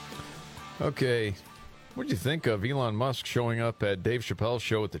 Okay, what did you think of Elon Musk showing up at Dave Chappelle's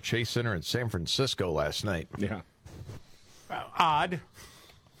show at the Chase Center in San Francisco last night? Yeah. Odd.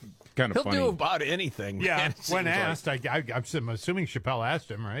 Kind of He'll funny. do about anything. Yeah, man, when asked. I'm assuming Chappelle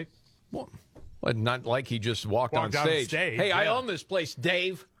asked him, right? Well, not like he just walked on stage. Hey, I own this place,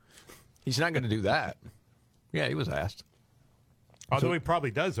 Dave. He's not going to do that. Yeah, he was asked. Although he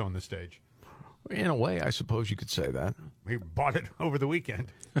probably does own the stage. In a way, I suppose you could say that. He bought it over the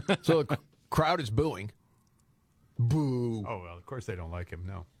weekend. So the crowd is booing. Boo. Oh, well, of course they don't like him,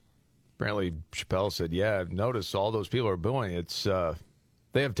 no. Apparently, Chappelle said, yeah, notice all those people are booing. It's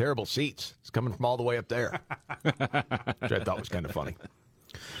they have terrible seats. It's coming from all the way up there. Which I thought was kind of funny.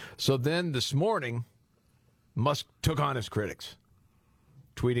 So then this morning, Musk took on his critics,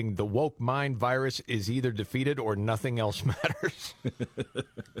 tweeting, the woke mind virus is either defeated or nothing else matters.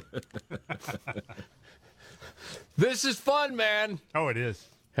 This is fun, man. Oh, it is.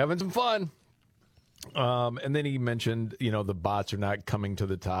 Having some fun. And then he mentioned, the bots are not coming to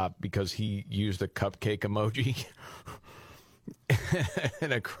the top because he used a cupcake emoji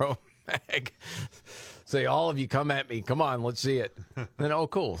and a Chrome mag. Say, all of you come at me. Come on, let's see it. Then, oh,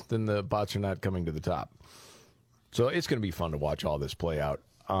 cool. Then the bots are not coming to the top. So it's going to be fun to watch all this play out.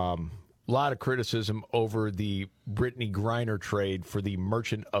 A lot of criticism over the Brittany Griner trade for the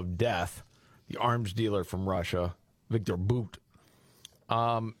Merchant of Death, the arms dealer from Russia, Viktor Bout.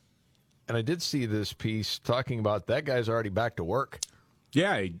 And I did see this piece talking about that guy's already back to work.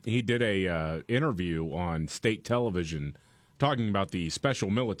 Yeah, he did a interview on state television talking about the special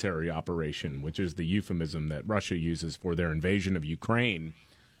military operation, which is the euphemism that Russia uses for their invasion of Ukraine.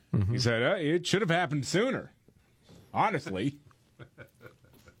 Mm-hmm. He said, it should have happened sooner, honestly.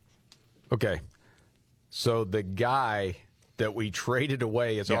 Okay, so the guy that we traded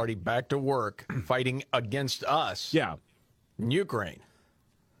away is already back to work fighting against us in Ukraine.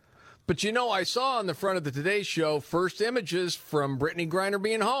 But, I saw on the front of the Today Show first images from Brittany Griner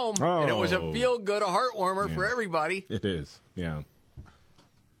being home, and it was a feel-good, a heart-warmer for everybody. It is, yeah.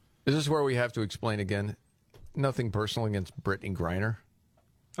 Is this where we have to explain again? Nothing personal against Brittany Griner?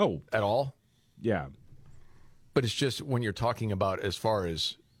 Oh. At all? Yeah. But it's just when you're talking about as far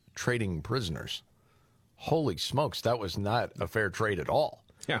as trading prisoners, holy smokes, that was not a fair trade at all.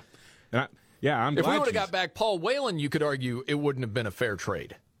 Yeah. I'm If glad we would have got back Paul Whelan, you could argue it wouldn't have been a fair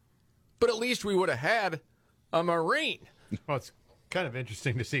trade. But at least we would have had a Marine. Well, it's kind of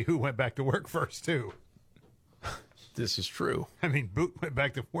interesting to see who went back to work first, too. This is true. I mean, Boot went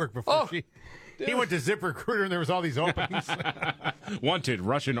back to work before he went to ZipRecruiter, and there was all these openings. Wanted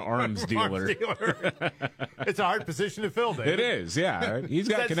Russian arms dealer. It's a hard position to fill, David. It is, yeah. He's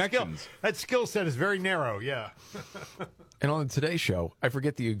got connections. That skill set is very narrow, yeah. And on the Today Show, I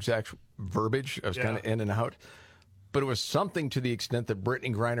forget the exact verbiage. I was kind of in and out. But it was something to the extent that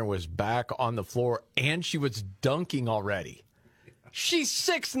Brittany Griner was back on the floor and she was dunking already. She's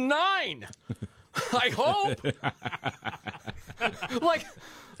 6'9". I hope. like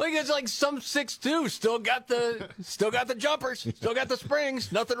it's like some 6'2". Still got the jumpers. Still got the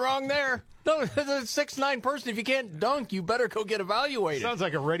springs. Nothing wrong there. No, as a 6'9" person, if you can't dunk, you better go get evaluated. Sounds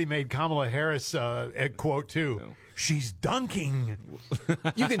like a ready-made Kamala Harris quote too. No. She's dunking.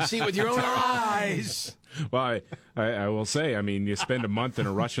 You can see with your own eyes. Well, I will say, I mean, you spend a month in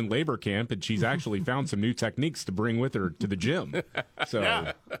a Russian labor camp, and she's actually found some new techniques to bring with her to the gym. So,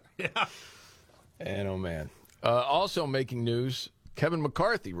 yeah. And oh man. Also making news, Kevin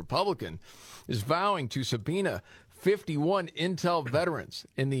McCarthy, Republican, is vowing to subpoena 51 Intel veterans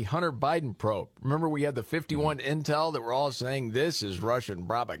in the Hunter Biden probe. Remember, we had the 51 Intel that were all saying this is Russian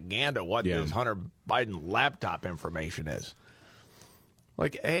propaganda, what this Hunter Biden laptop information is.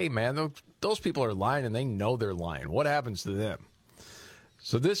 Like, hey, man, those people are lying, and they know they're lying. What happens to them?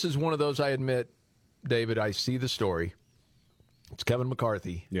 So this is one of those, I admit, David, I see the story. It's Kevin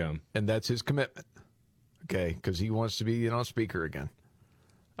McCarthy. Yeah. And that's his commitment. Okay, because he wants to be, speaker again.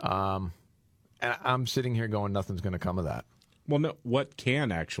 And I'm sitting here going, nothing's going to come of that. Well, no, what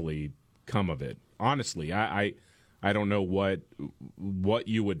can actually come of it? Honestly, I don't know what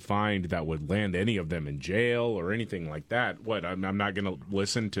you would find that would land any of them in jail or anything like that. What, I'm not going to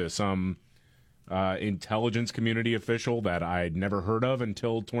listen to some intelligence community official that I'd never heard of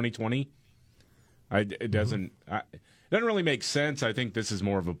until 2020? It doesn't really make sense. I think this is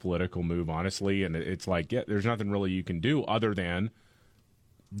more of a political move, honestly, and it's like, there's nothing really you can do other than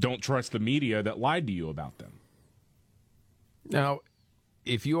don't trust the media that lied to you about them. Now,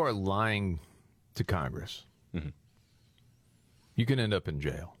 if you are lying to Congress, you can end up in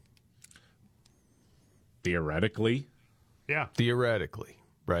jail. Theoretically? Yeah. Theoretically,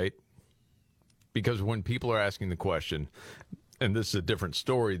 right? Because when people are asking the question, and this is a different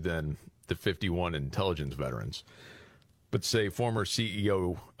story than the 51 intelligence veterans, but say former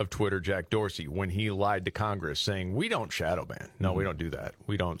CEO of Twitter, Jack Dorsey, when he lied to Congress saying, we don't shadow ban. No, we don't do that.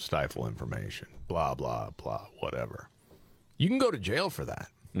 We don't stifle information. Blah, blah, blah, whatever. You can go to jail for that.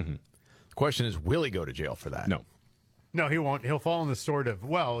 The question is, will he go to jail for that? No. No, he won't. He'll fall in the sort of,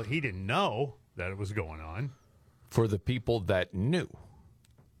 well, he didn't know that it was going on. For the people that knew.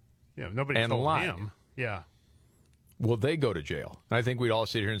 Yeah, nobody and told lied. him. Yeah. Will they go to jail? I think we'd all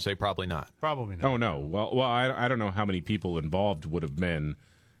sit here and say probably not. Probably not. Oh, no. Well, I don't know how many people involved would have been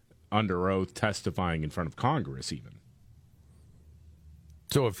under oath testifying in front of Congress even.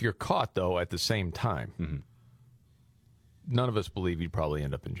 So if you're caught, though, at the same time, none of us believe you'd probably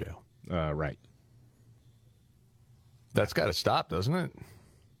end up in jail. Right. That's got to stop, doesn't it?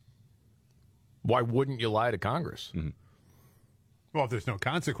 Why wouldn't you lie to Congress? Well, if there's no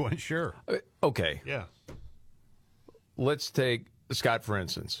consequence, sure. Okay. Yeah. Let's take Scott, for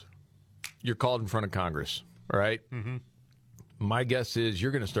instance. you're called in front of Congress, all right? Mm-hmm. My guess is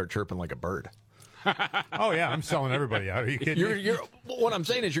you're going to start chirping like a bird. Oh, yeah, I'm selling everybody out. Are you kidding me? What I'm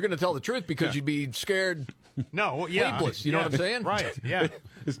saying is you're going to tell the truth because you'd be scared. No, yeah. Sleepless, you know what I'm saying? Right, yeah.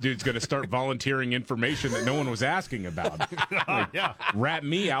 This dude's going to start volunteering information that no one was asking about. Yeah. Rat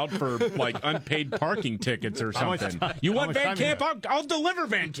me out for, like, unpaid parking tickets or something. You want Van Camp? I'll deliver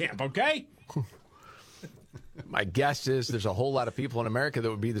Van Camp, okay? My guess is there's a whole lot of people in America that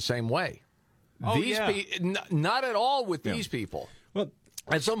would be the same way. Oh, Not at all with these people. Well,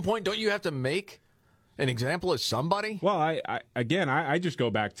 at some point, don't you have to make an example of somebody? Well, I just go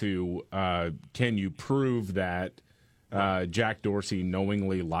back to can you prove that Jack Dorsey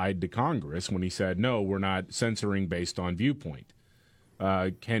knowingly lied to Congress when he said, no, we're not censoring based on viewpoint?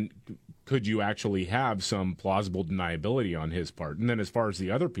 Could you actually have some plausible deniability on his part? And then as far as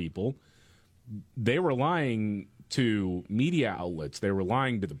the other people, they were lying to media outlets. They were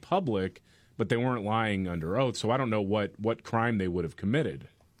lying to the public, but they weren't lying under oath. So I don't know what crime they would have committed.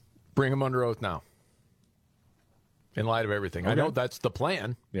 Bring them under oath now. In light of everything. Okay. I know that's the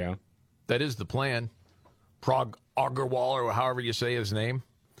plan. Yeah. That is the plan. Prague Agarwal, or however you say his name,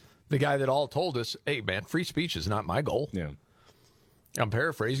 the guy that all told us, hey, man, free speech is not my goal. Yeah. I'm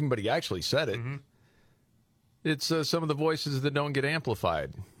paraphrasing, but he actually said it. Mm-hmm. It's some of the voices that don't get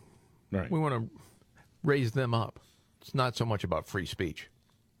amplified. Right. We want to raise them up. It's not so much about free speech.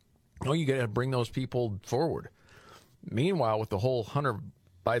 No, you got to bring those people forward. Meanwhile, with the whole Hunter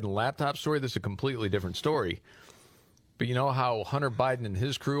Biden laptop story, this is a completely different story. But you know how Hunter Biden and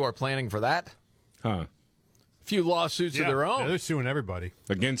his crew are planning for that? Huh. A few lawsuits of their own. Yeah, they're suing everybody.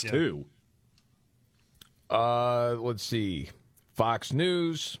 Against who? Let's see. Fox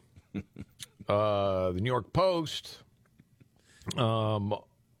News, the New York Post.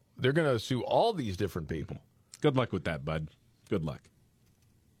 They're going to sue all these different people. Good luck with that, bud. Good luck.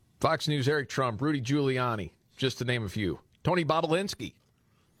 Fox News, Eric Trump, Rudy Giuliani, just to name a few. Tony Bobulinski.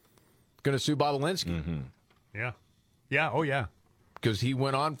 Going to sue Bobulinski. Mm-hmm. Yeah. Yeah, oh yeah. Because he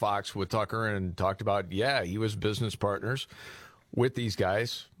went on Fox with Tucker and talked about, he was business partners with these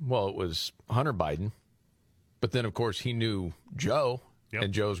guys. Well, it was Hunter Biden. But then, of course, he knew Joe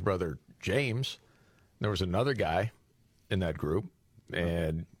and Joe's brother, James. There was another guy in that group,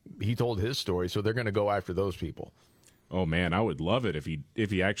 and he told his story, so they're going to go after those people. Oh, man, I would love it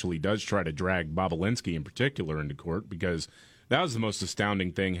if he actually does try to drag Bobulinski in particular into court, because that was the most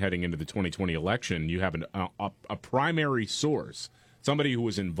astounding thing heading into the 2020 election. You have a primary source, somebody who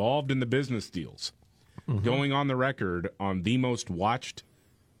was involved in the business deals, going on the record on the most watched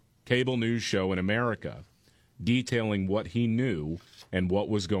cable news show in America, detailing what he knew and what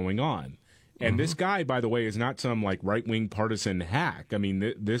was going on. And this guy, by the way, is not some like right-wing partisan hack. I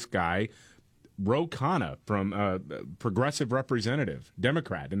mean, this guy, Ro Khanna, from Progressive Representative,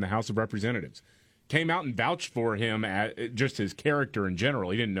 Democrat in the House of Representatives, came out and vouched for him at just his character in general.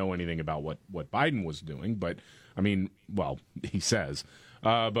 He didn't know anything about what Biden was doing, but I mean, well, he says.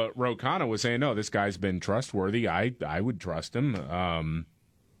 But Ro Khanna was saying, no, this guy's been trustworthy. I would trust him.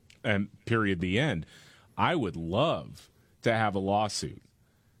 And period, the end. I would love to have a lawsuit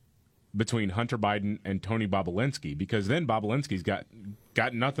between Hunter Biden and Tony Bobulinski, because then Bobulinski's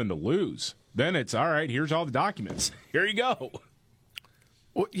got nothing to lose. Then it's, all right, here's all the documents. Here you go.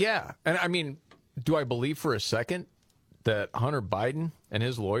 Well, yeah. And I mean, do I believe for a second that Hunter Biden and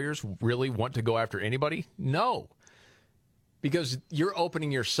his lawyers really want to go after anybody? No. Because you're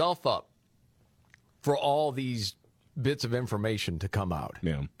opening yourself up for all these bits of information to come out.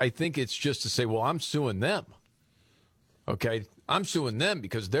 Yeah. I think it's just to say, well, I'm suing them. Okay? I'm suing them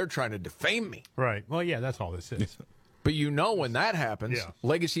because they're trying to defame me. Right. Well, yeah, that's all this is. But you know when that happens,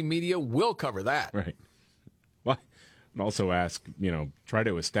 legacy media will cover that. Right. Well, and also ask, try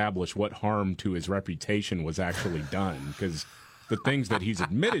to establish what harm to his reputation was actually done, because the things that he's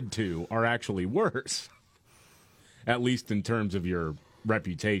admitted to are actually worse, at least in terms of your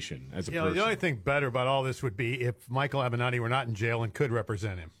reputation as a person. The only thing better about all this would be if Michael Avenatti were not in jail and could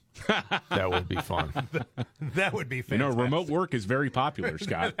represent him. That would be fun. That would be fantastic. Remote work is very popular,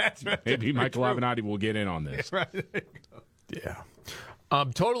 Scott. That's right. Maybe Michael Avenatti will get in on this. Right. Yeah.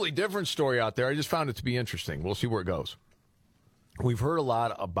 Totally different story out there. I just found it to be interesting. We'll see where it goes. We've heard a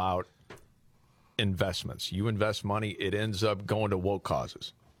lot about investments. You invest money, it ends up going to woke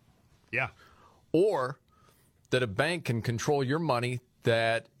causes. Yeah. Or that a bank can control your money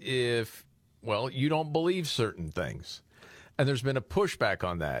that if, you don't believe certain things. And there's been a pushback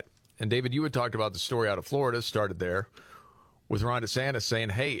on that. And, David, you had talked about the story out of Florida, started there, with Ron DeSantis saying,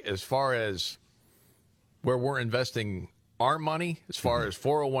 hey, as far as where we're investing our money, as far as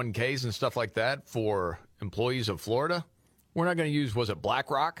 401ks and stuff like that for employees of Florida, we're not going to use, was it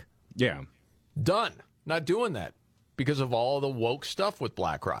BlackRock? Yeah. Done. Not doing that because of all the woke stuff with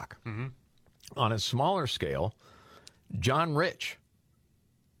BlackRock. Mm-hmm. On a smaller scale, John Rich,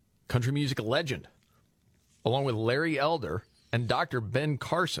 country music legend, along with Larry Elder and Dr. Ben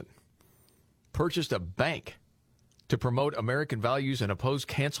Carson, purchased a bank to promote American values and oppose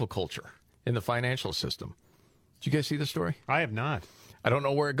cancel culture in the financial system. Did you guys see the story? I have not. I don't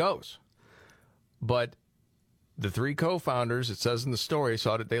know where it goes. But the three co-founders, it says in the story,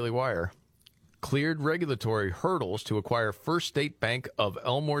 saw it at Daily Wire, cleared regulatory hurdles to acquire First State Bank of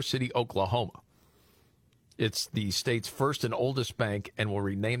Elmore City, Oklahoma. It's the state's first and oldest bank and will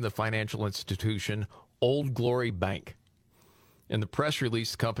rename the financial institution Old Glory Bank. In the press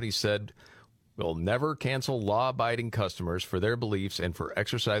release, the company said, "We'll never cancel law-abiding customers for their beliefs and for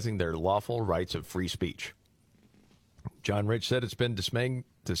exercising their lawful rights of free speech." John Rich said it's been dismaying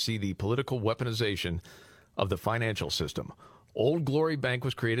to see the political weaponization of the financial system. Old Glory Bank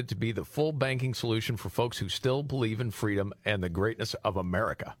was created to be the full banking solution for folks who still believe in freedom and the greatness of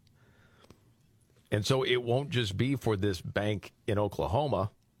America. And so it won't just be for this bank in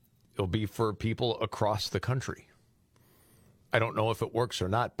Oklahoma. It'll be for people across the country. I don't know if it works or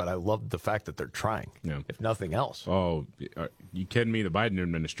not, but I love the fact that they're trying, if nothing else. Oh, you kidding me? The Biden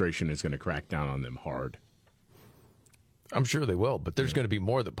administration is going to crack down on them hard. I'm sure they will, but there's going to be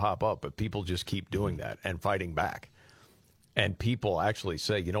more that pop up, but people just keep doing that and fighting back. And people actually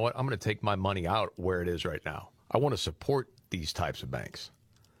say, you know what, I'm going to take my money out where it is right now. I want to support these types of banks.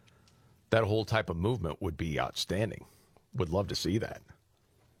 That whole type of movement would be outstanding. Would love to see that.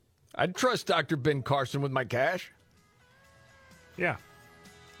 I'd trust Dr. Ben Carson with my cash. Yeah.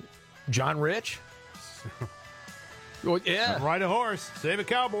 John Rich? Well, yeah. Ride a horse, save a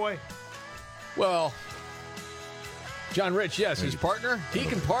cowboy. Well, John Rich, yes, his partner, he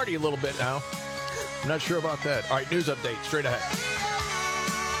can party a little bit now. I'm not sure about that. All right, news update, straight ahead.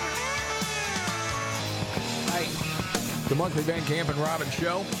 Hi. The Markley, Van Camp, and Robbins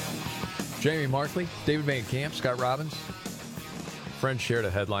Show. Jamie Markley, David Van Camp, Scott Robbins. Friend shared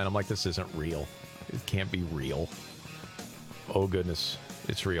a headline. I'm like, this isn't real. It can't be real. Oh, goodness.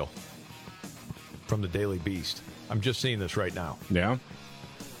 It's real. From the Daily Beast. I'm just seeing this right now. Yeah?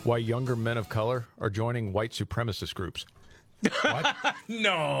 Why younger men of color are joining white supremacist groups. What?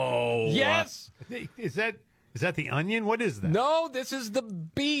 No. Yes. Is that the Onion? What is that? No, this is the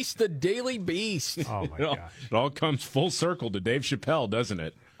Beast, the Daily Beast. Oh, my gosh. It all comes full circle to Dave Chappelle, doesn't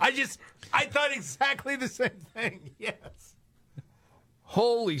it? I thought exactly the same thing. Yes.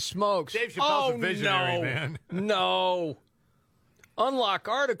 Holy smokes. Dave Chappelle's a visionary, no. man. No. Unlock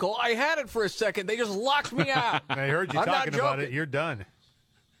article. I had it for a second. They just locked me out. I heard you I'm talking not about joking. it. You're done.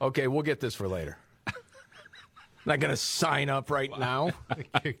 Okay, we'll get this for later. Not going to sign up right now.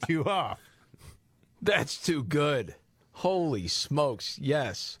 I kicked you off. That's too good. Holy smokes.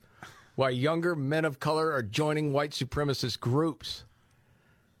 Yes. Why younger men of color are joining white supremacist groups.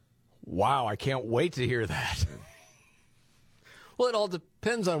 Wow, I can't wait to hear that. Well, it all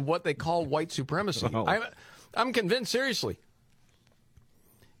depends on what they call white supremacy. Oh. I'm convinced, seriously,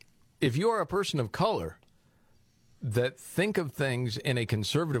 if you are a person of color that think of things in a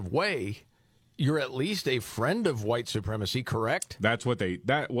conservative way, you're at least a friend of white supremacy, correct? That's what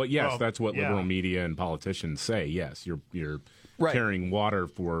that's what liberal media and politicians say. Yes, you're Right. carrying water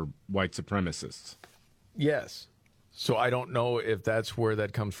for white supremacists. Yes. So I don't know if that's where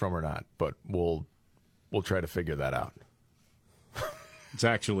that comes from or not, but we'll try to figure that out. It's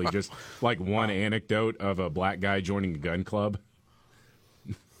actually just like one anecdote of a black guy joining a gun club.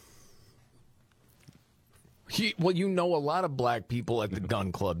 Well, you know a lot of black people at the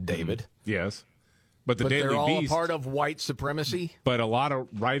gun club, David. Yes. But they're Daily all Beast, a part of white supremacy? But a lot of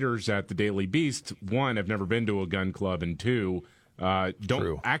writers at the Daily Beast, one, have never been to a gun club, and two,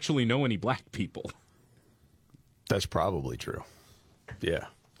 don't actually know any black people. That's probably true. Yeah.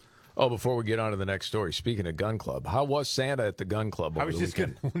 Oh, before we get on to the next story, speaking of gun club, how was Santa at the gun club over I was the just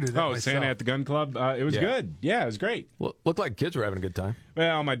weekend? going to wonder that myself. Santa at the gun club? It was good. Yeah, it was great. Looked like kids were having a good time.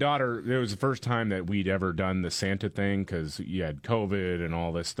 Well, my daughter, it was the first time that we'd ever done the Santa thing because you had COVID and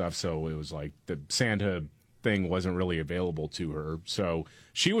all this stuff, so it was like the Santa thing wasn't really available to her. So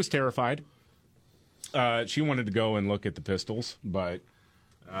she was terrified. She wanted to go and look at the pistols, but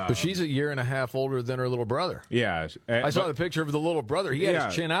she's a year and a half older than her little brother. Yeah. I saw the picture of the little brother. He had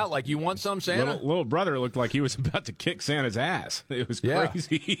his chin out like, you want some, Santa? Little brother looked like he was about to kick Santa's ass. It was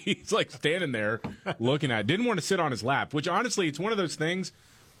crazy. He's like standing there looking at it. Didn't want to sit on his lap, which honestly, it's one of those things.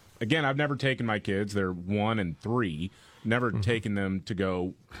 Again, I've never taken my kids. They're 1 and 3. Never taken them to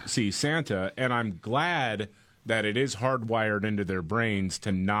go see Santa. And I'm glad that it is hardwired into their brains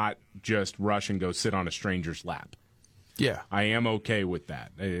to not just rush and go sit on a stranger's lap. Yeah. I am okay with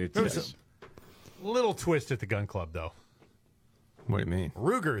that. There was a little twist at the gun club, though. What do you mean?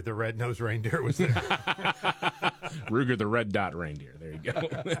 Ruger, the red-nosed reindeer, was there. Ruger, the red dot reindeer. There you go.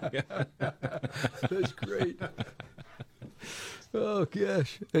 That's great. Oh,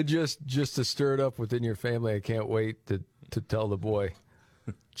 gosh. And just to stir it up within your family, I can't wait to tell the boy.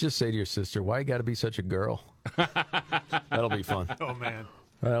 Just say to your sister, why you got to be such a girl? That'll be fun. Oh, man.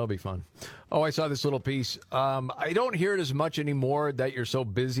 That'll be fun. Oh, I saw this little piece. I don't hear it as much anymore that you're so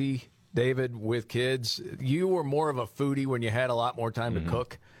busy, David, with kids. You were more of a foodie when you had a lot more time to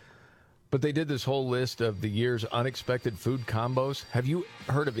cook. But they did this whole list of the year's unexpected food combos. Have you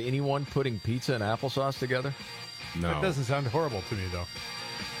heard of anyone putting pizza and applesauce together? No. That doesn't sound horrible to me, though.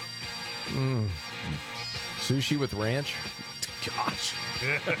 Sushi with ranch? Gosh.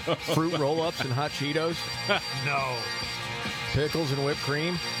 Fruit roll-ups and hot Cheetos? No. Pickles and whipped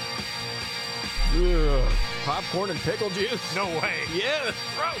cream? Ugh. Popcorn and pickle juice? No way. Yeah,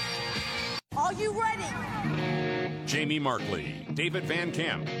 gross. Are you ready? Jamie Markley, David Van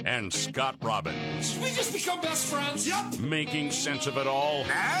Camp, and Scott Robbins. We just become best friends. Yep. Making sense of it all.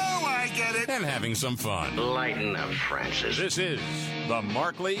 Now I get it. And having some fun. Lighten up, Francis. This is the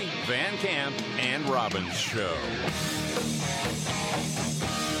Markley, Van Camp, and Robbins Show.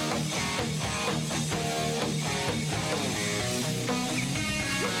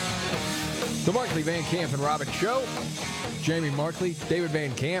 The Markley, Van Camp, and Robbins Show. Jamie Markley, David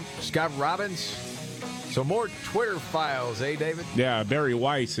Van Camp, Scott Robbins. So more Twitter files, eh, David? Yeah, Barry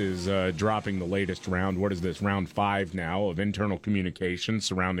Weiss is dropping the latest round. What is this, round 5 now of internal communication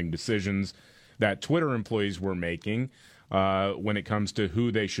surrounding decisions that Twitter employees were making when it comes to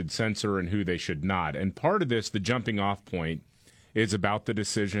who they should censor and who they should not. And part of this, the jumping off point, is about the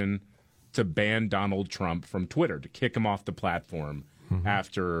decision to ban Donald Trump from Twitter, to kick him off the platform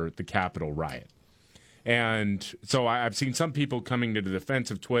after the Capitol riot. And so I've seen some people coming to the defense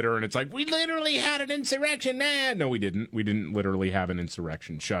of Twitter, and it's like, we literally had an insurrection. Nah, no, we didn't. We didn't literally have an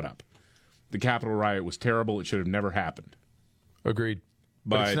insurrection. Shut up. The Capitol riot was terrible. It should have never happened. Agreed.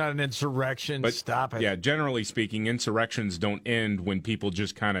 But it's not an insurrection. Stop it. Yeah, generally speaking, insurrections don't end when people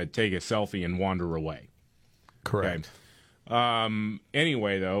just kind of take a selfie and wander away. Correct. Okay.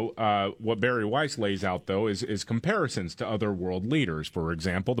 Anyway, though, what Barry Weiss lays out, though, is comparisons to other world leaders. For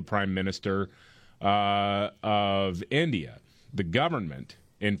example, the Prime Minister of India, the government,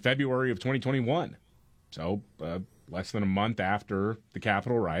 in February of 2021, so less than a month after the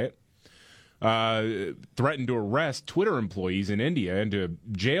Capitol riot, threatened to arrest Twitter employees in India and to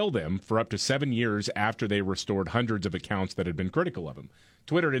jail them for up to 7 years after they restored hundreds of accounts that had been critical of him.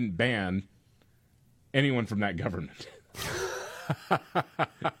 Twitter didn't ban anyone from that government.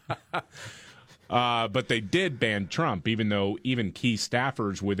 But they did ban Trump, even though even key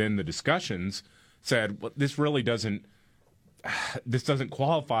staffers within the discussions said, well, this doesn't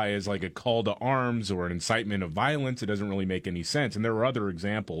qualify as like a call to arms or an incitement of violence. It doesn't really make any sense. And there were other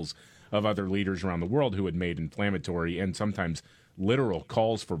examples of other leaders around the world who had made inflammatory and sometimes literal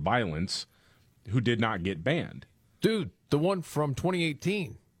calls for violence who did not get banned. Dude, the one from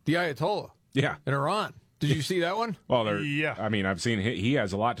 2018, the Ayatollah. Yeah. In Iran. Did you see that one? Well, yeah. I mean, I've seen he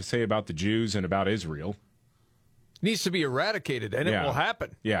has a lot to say about the Jews and about Israel. Needs to be eradicated, and it will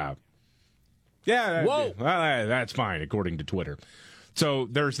happen. Yeah. Yeah. Whoa. Well, that's fine, according to Twitter. So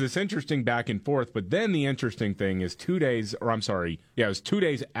there's this interesting back and forth, but then the interesting thing is 2 days, or I'm sorry, it was 2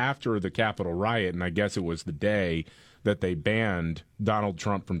 days after the Capitol riot, and I guess it was the day that they banned Donald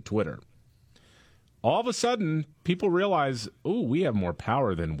Trump from Twitter. All of a sudden, people realize, oh, we have more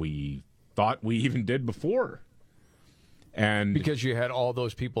power than we thought we even did before. And because you had all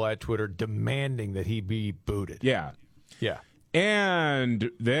those people at Twitter demanding that he be booted. Yeah. Yeah. And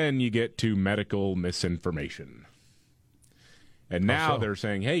then you get to medical misinformation. And now they're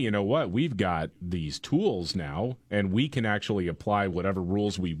saying, hey, you know what? We've got these tools now, and we can actually apply whatever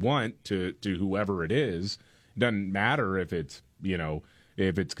rules we want to whoever it is. Doesn't matter if it's,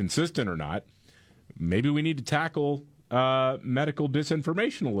 if it's consistent or not. Maybe we need to tackle medical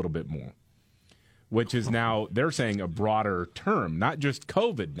disinformation a little bit more, which is now, they're saying, a broader term, not just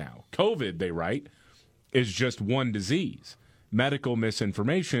COVID now. COVID, they write, is just one disease. Medical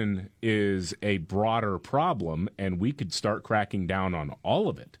misinformation is a broader problem, and we could start cracking down on all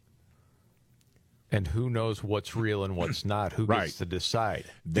of it. And who knows what's real and what's not? Who gets to decide?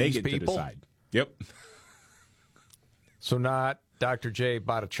 They These get people? to decide. Yep. So not Dr. Jay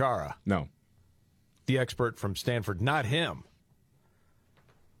Bhattacharya. No. The expert from Stanford. Not him.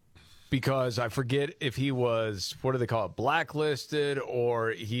 Because I forget if he was, what do they call it, blacklisted, or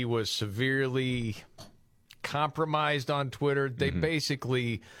he was severely compromised on Twitter. They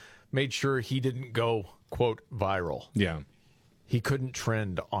basically made sure he didn't go quote, viral. Yeah. He couldn't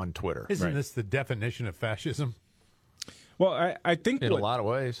trend on Twitter. Isn't this the definition of fascism? Well, I think in a lot of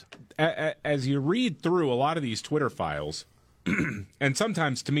ways. As you read through a lot of these Twitter files, and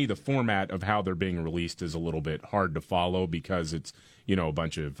sometimes to me the format of how they're being released is a little bit hard to follow because it's, a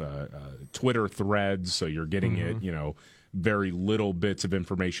bunch of Twitter threads, so you're getting it, very little bits of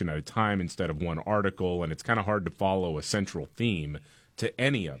information at a time instead of one article, and it's kind of hard to follow a central theme to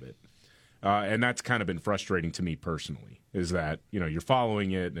any of it. And that's kind of been frustrating to me personally, is that, you're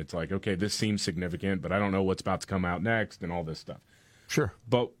following it and it's like, okay, this seems significant, but I don't know what's about to come out next and all this stuff. Sure.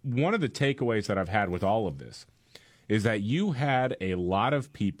 But one of the takeaways that I've had with all of this is that you had a lot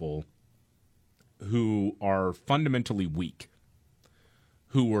of people who are fundamentally weak,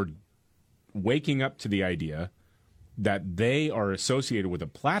 who were waking up to the idea that they are associated with a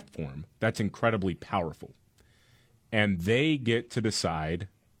platform that's incredibly powerful. And they get to decide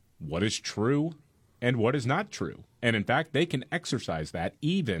what is true and what is not true. And in fact, they can exercise that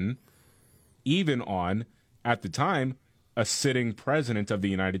even on, at the time, a sitting president of the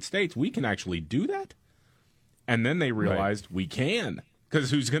United States. We can actually do that. And then they realized we can,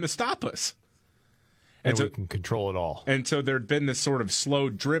 because who's going to stop us? And so we can control it all. And so there'd been this sort of slow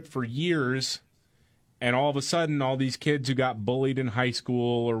drip for years, and all of a sudden, all these kids who got bullied in high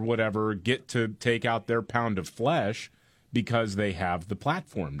school or whatever get to take out their pound of flesh because they have the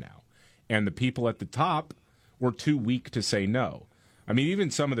platform now. And the people at the top were too weak to say no. I mean,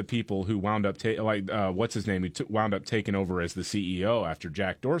 even some of the people who wound up, what's his name, who wound up taking over as the CEO after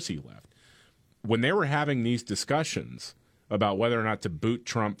Jack Dorsey left, when they were having these discussions about whether or not to boot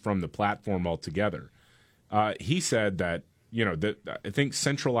Trump from the platform altogether, he said that, I think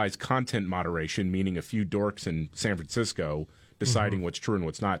centralized content moderation, meaning a few dorks in San Francisco deciding what's true and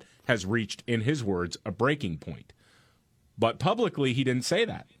what's not, has reached, in his words, a breaking point. But publicly, he didn't say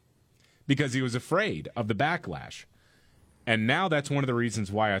that because he was afraid of the backlash. And now that's one of the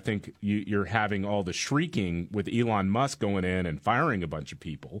reasons why I think you're having all the shrieking with Elon Musk going in and firing a bunch of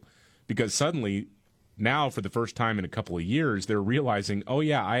people, because suddenly, now for the first time in a couple of years, they're realizing, oh,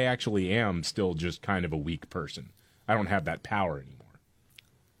 yeah, I actually am still just kind of a weak person. I don't have that power anymore.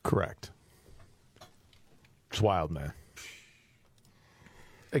 Correct. It's wild, man.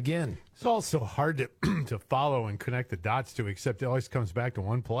 Again, it's also hard to follow and connect the dots to, except it always comes back to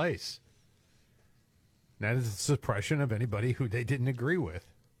one place. That is the suppression of anybody who they didn't agree with.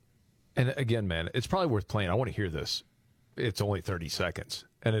 And again, man, it's probably worth playing. I want to hear this. It's only 30 seconds.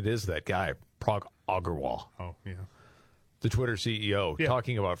 And it is that guy, Parag Agrawal. Oh, yeah. The Twitter CEO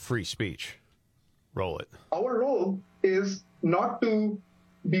talking about free speech. Roll it. Our role is not to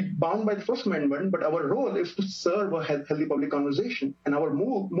be bound by the First Amendment, but our role is to serve a healthy public conversation. And our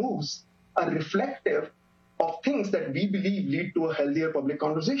moves are reflective of things that we believe lead to a healthier public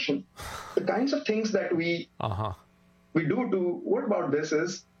conversation. The kinds of things that we do to work about this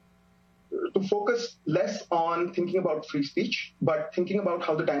is to focus less on thinking about free speech, but thinking about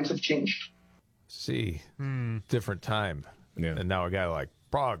how the times have changed. See, different time. Yeah. And now a guy like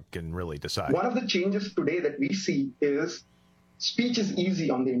Parag can really decide. One of the changes today that we see is speech is easy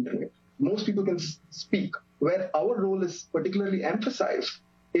on the internet. Most people can speak. Where our role is particularly emphasized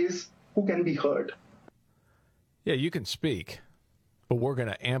is who can be heard. Yeah, you can speak, but we're going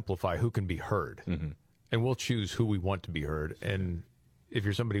to amplify who can be heard. And we'll choose who we want to be heard. And if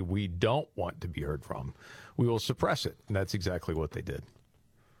you're somebody we don't want to be heard from, we will suppress it. And that's exactly what they did.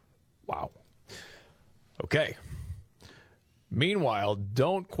 Wow. Okay. Meanwhile,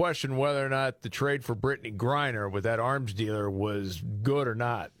 don't question whether or not the trade for Brittany Griner with that arms dealer was good or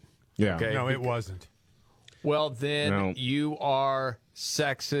not. Yeah. Okay? No, it wasn't. Well, then you are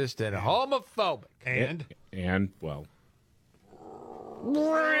sexist and homophobic. And well,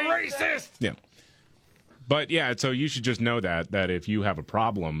 racist. Yeah. But yeah, so you should just know that if you have a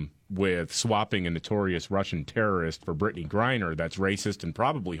problem with swapping a notorious Russian terrorist for Brittany Griner, that's racist and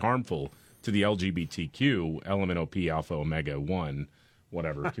probably harmful to the LGBTQ, LMNOP, Alpha, Omega, 1,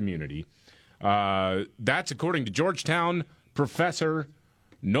 whatever, community. That's according to Georgetown professor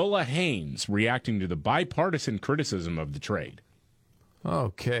Nola Haynes, reacting to the bipartisan criticism of the trade.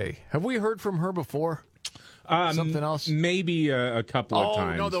 Okay. Have we heard from her before? Something else? Maybe a couple of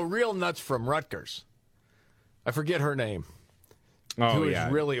times. Oh, no, the real nuts from Rutgers. I forget her name. Oh, who yeah.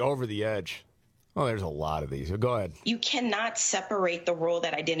 is really over the edge. Oh, there's a lot of these. Go ahead. You cannot separate the role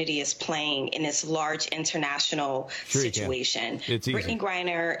that identity is playing in this large international situation. It's easy. Brittany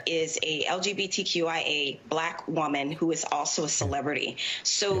Griner is a LGBTQIA Black woman who is also a celebrity.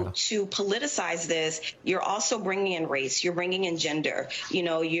 So to politicize this, you're also bringing in race. You're bringing in gender. You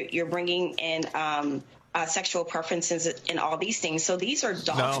know, you're bringing in sexual preferences and all these things. So these are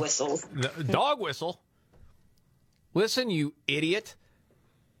dog whistles. Dog whistle? Listen, you idiot.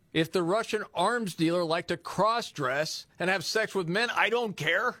 If the Russian arms dealer liked to cross-dress and have sex with men, I don't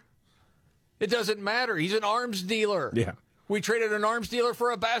care. It doesn't matter. He's an arms dealer. Yeah. We traded an arms dealer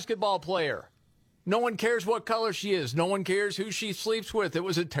for a basketball player. No one cares what color she is. No one cares who she sleeps with. It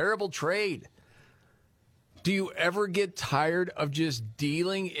was a terrible trade. Do you ever get tired of just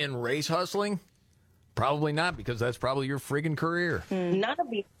dealing in race hustling? Probably not, because that's probably your friggin' career. None of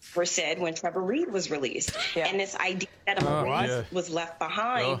these were said when Trevor Reed was released. And this idea that a Marine was left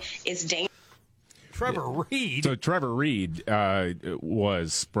behind is dangerous. Trevor Reed? So Trevor Reed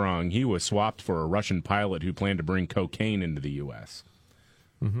was sprung. He was swapped for a Russian pilot who planned to bring cocaine into the U.S.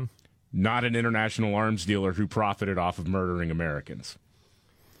 Mm-hmm. Not an international arms dealer who profited off of murdering Americans.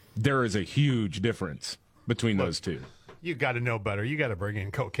 There is a huge difference between those two. You got to know better. You got to bring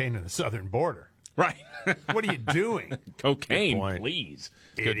in cocaine in the southern border. Right. What are you doing? Cocaine, please.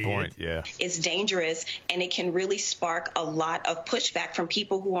 Good point, yeah. It's dangerous, and it can really spark a lot of pushback from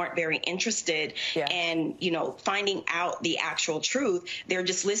people who aren't very interested in, finding out the actual truth. They're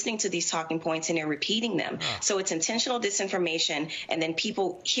just listening to these talking points and they're repeating them. So it's intentional disinformation, and then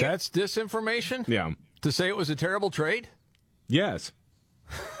people hear... That's disinformation? Yeah. To say it was a terrible trade? Yes.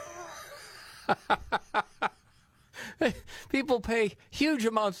 People pay huge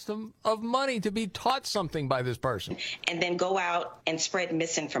amounts of money to be taught something by this person. And then go out and spread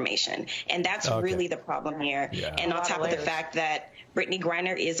misinformation. And that's really the problem here. Yeah. And on top of the fact that Brittany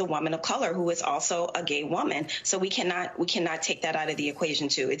Griner is a woman of color who is also a gay woman. So we cannot take that out of the equation,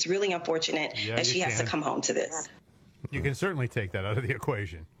 too. It's really unfortunate that she has to come home to this. You can certainly take that out of the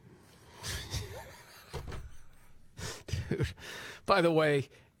equation. Dude, by the way,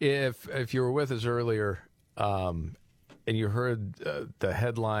 if you were with us earlier... and you heard the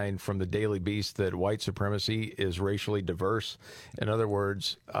headline from the Daily Beast that white supremacy is racially diverse. In other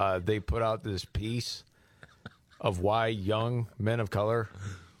words, they put out this piece of why young men of color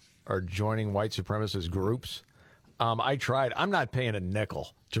are joining white supremacist groups. I tried. I'm not paying a nickel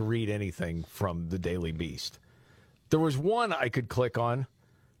to read anything from the Daily Beast. There was one I could click on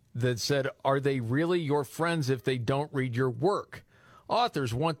that said, "Are they really your friends if they don't read your work?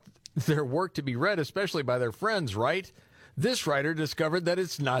 Authors want their work to be read, especially by their friends, right? This writer discovered that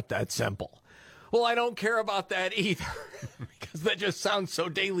it's not that simple." Well, I don't care about that either, because that just sounds so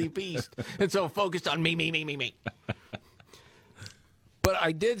Daily Beast and so focused on me. But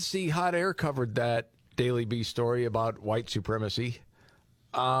I did see Hot Air covered that Daily Beast story about white supremacy.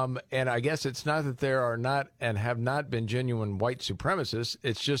 And I guess it's not that there are not and have not been genuine white supremacists.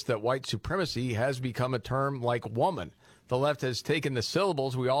 It's just that white supremacy has become a term like woman. The left has taken the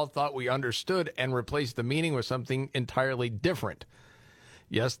syllables we all thought we understood and replaced the meaning with something entirely different.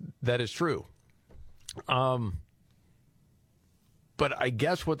 Yes, that is true. But I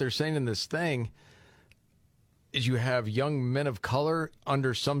guess what they're saying in this thing is you have young men of color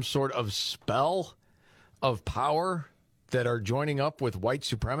under some sort of spell of power that are joining up with white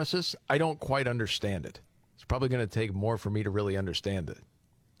supremacists. I don't quite understand it. It's probably going to take more for me to really understand it.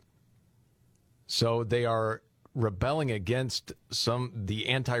 So they are rebelling against the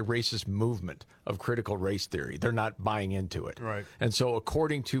anti-racist movement of critical race theory. They're not buying into it. Right. And so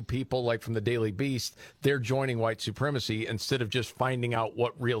according to people like from the Daily Beast, they're joining white supremacy instead of just finding out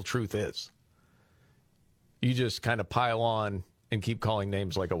what real truth is. You just kind of pile on and keep calling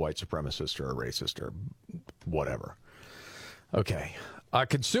names like a white supremacist or a racist or whatever. Okay.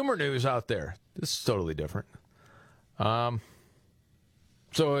 Consumer news out there. This is totally different. So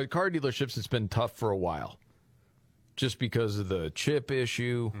at car dealerships, it's been tough for a while. Just because of the chip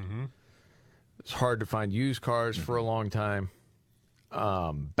issue. Mm-hmm. It's hard to find used cars for a long time.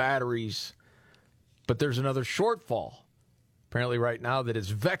 Batteries. But there's another shortfall, apparently right now, that is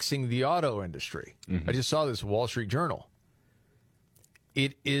vexing the auto industry. Mm-hmm. I just saw this Wall Street Journal.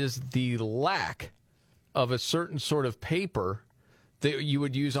 It is the lack of a certain sort of paper that you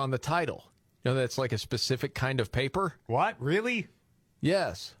would use on the title. You know, that's like a specific kind of paper. What? Really?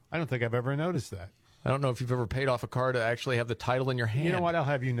 Yes. I don't think I've ever noticed that. I don't know if you've ever paid off a car to actually have the title in your hand. You know what? I'll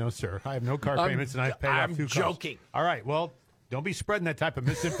have you know, sir. I have no car payments, and I've paid off 2 cars. I'm joking. All right. Well, don't be spreading that type of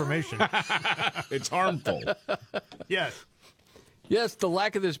misinformation. It's harmful. Yes. Yes, the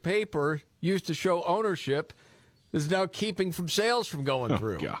lack of this paper used to show ownership is now keeping sales from going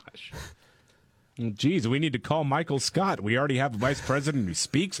through. Oh, gosh. Geez, we need to call Michael Scott. We already have a vice president who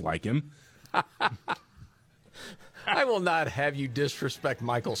speaks like him. I will not have you disrespect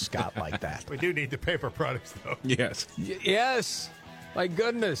Michael Scott like that. We do need the paper products, though. Yes. Yes. My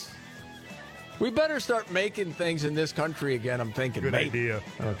goodness. We better start making things in this country again, I'm thinking. Good idea.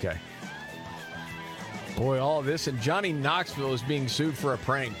 Okay. Boy, all this. And Johnny Knoxville is being sued for a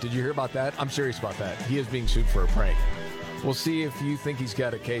prank. Did you hear about that? I'm serious about that. He is being sued for a prank. We'll see if you think he's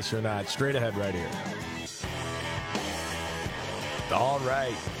got a case or not. Straight ahead right here. All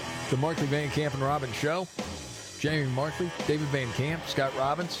right. The Markley, Van Camp, and Robbins Show. Jamie Markley, David Van Camp, Scott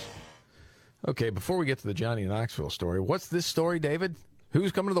Robbins. Okay, before we get to the Johnny Knoxville story, what's this story, David?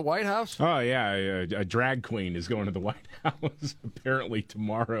 Who's coming to the White House? Oh, yeah, a drag queen is going to the White House apparently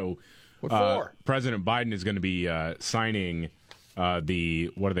tomorrow. What for? President Biden is going to be signing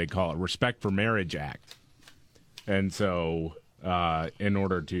the, what do they call it, Respect for Marriage Act. And so in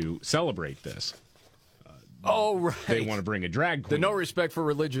order to celebrate this, right. They want to bring a drag queen. The No Respect for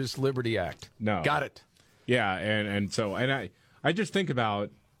Religious Liberty Act. No. Got it. Yeah, and so I just think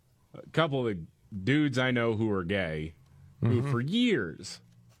about a couple of dudes I know who are gay, who for years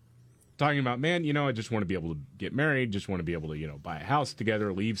talking about, man, I just want to be able to get married, just want to be able to, buy a house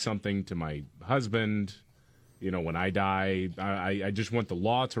together, leave something to my husband, when I die. I just want the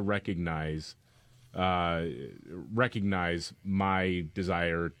law to recognize my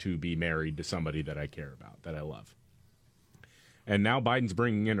desire to be married to somebody that I care about, that I love. And now Biden's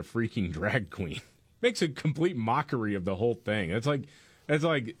bringing in a freaking drag queen. Makes a complete mockery of the whole thing. It's like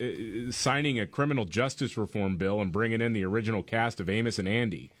signing a criminal justice reform bill and bringing in the original cast of Amos and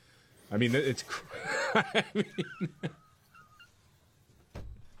Andy. I mean, it's.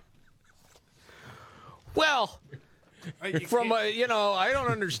 Well, from I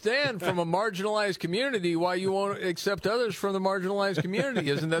don't understand from a marginalized community why you won't accept others from the marginalized community.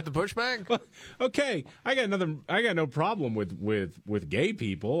 Isn't that the pushback? Well, okay, I got no problem with gay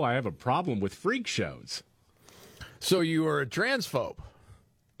people. I have a problem with freak shows. So you are a transphobe.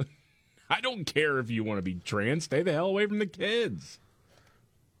 I don't care if you want to be trans. Stay the hell away from the kids.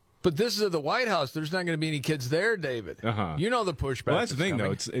 But this is at the White House. There's not going to be any kids there, David. You know the pushback. Well, that's the thing, though.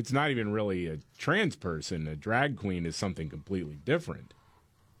 It's not even really a trans person. A drag queen is something completely different.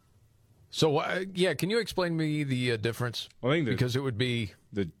 So, can you explain to me the difference? Well, I think because it would be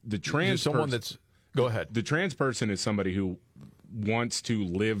the trans someone that's. Go ahead. The trans person is somebody who wants to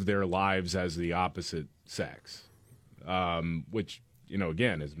live their lives as the opposite sex, which.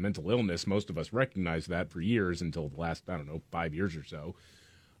 Again, as mental illness, most of us recognize that for years until the last, 5 years or so.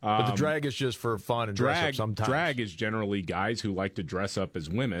 But the drag is just for fun and dress up sometimes. Drag is generally guys who like to dress up as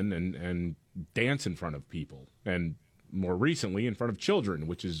women and dance in front of people. And more recently, in front of children,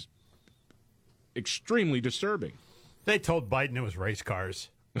 which is extremely disturbing. They told Biden it was race cars.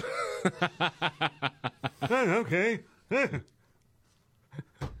 Okay.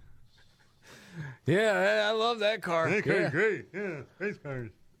 Yeah, I love that car. Okay, great. Yeah, race cars.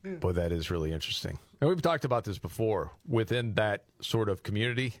 Yeah. Boy, that is really interesting. And we've talked about this before. Within that sort of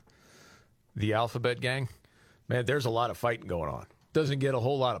community, the Alphabet Gang, man, there's a lot of fighting going on. Doesn't get a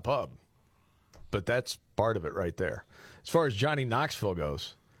whole lot of pub, but that's part of it right there. As far as Johnny Knoxville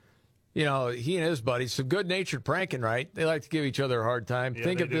goes, he and his buddies, some good-natured pranking, right? They like to give each other a hard time. Yeah,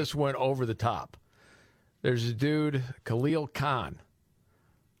 Think if this went over the top. There's a dude, Khalil Khan.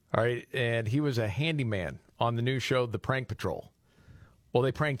 All right, and he was a handyman on the new show, The Prank Patrol. Well,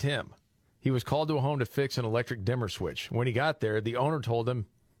 they pranked him. He was called to a home to fix an electric dimmer switch. When he got there, the owner told him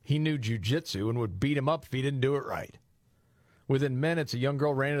he knew jiu-jitsu and would beat him up if he didn't do it right. Within minutes, a young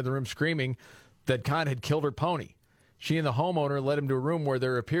girl ran into the room screaming that Khan had killed her pony. She and the homeowner led him to a room where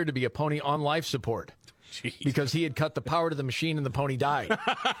there appeared to be a pony on life support. Jeez. Because he had cut the power to the machine and the pony died.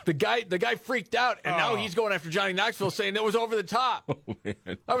 The guy freaked out, and now he's going after Johnny Knoxville saying it was over the top. Oh,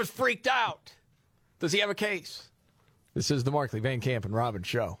 man. I was freaked out. Does he have a case? This is the Markley, Van Camp, and Robbins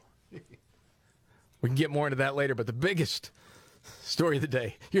Show. We can get more into that later, but the biggest story of the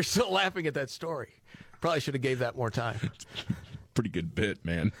day. You're still laughing at that story. Probably should have gave that more time. Pretty good bit,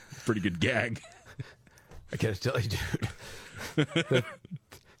 man. Pretty good gag. I gotta tell you, dude.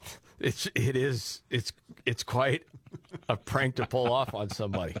 It's quite a prank to pull off on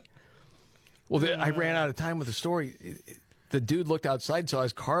somebody. Well, I ran out of time with the story. The dude looked outside, saw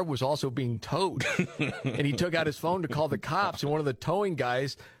his car was also being towed, and he took out his phone to call the cops. And one of the towing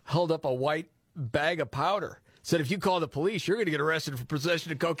guys held up a white bag of powder. Said, "If you call the police, you're going to get arrested for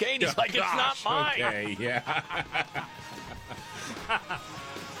possession of cocaine." He's like, "It's not mine." Okay, yeah.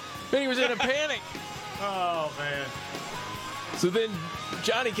 Then he was in a panic. Oh man. So then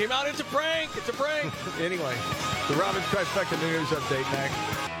Johnny came out. It's a prank. It's a prank. Anyway, the Robbins Trifecta News Update next.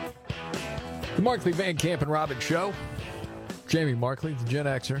 The Markley, Van Camp, and Robbins Show. Jamie Markley, the Gen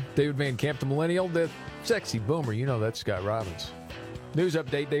Xer. David Van Camp, the Millennial. The sexy boomer. You know that's Scott Robbins. News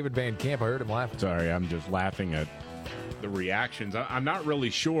Update, David Van Camp. I heard him laughing. Sorry, I'm just laughing at the reactions. I'm not really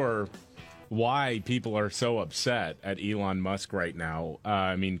sure why people are so upset at Elon Musk right now.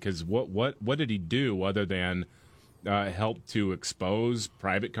 I mean, because what did he do other than help to expose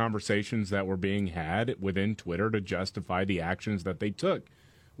private conversations that were being had within Twitter to justify the actions that they took,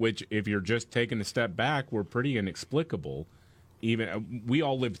 which, if you're just taking a step back, were pretty inexplicable. Even we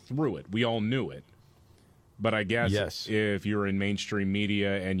all lived through it. We all knew it. But I guess if you're in mainstream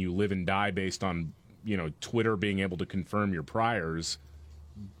media and you live and die based on, Twitter being able to confirm your priors,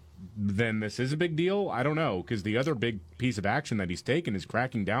 then this is a big deal? I don't know, because the other big piece of action that he's taken is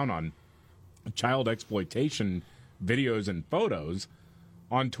cracking down on child exploitation videos and photos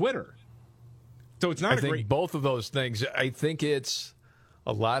on Twitter. So it's not I think both of those things. I think it's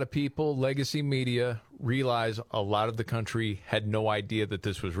a lot of people, legacy media, realize a lot of the country had no idea that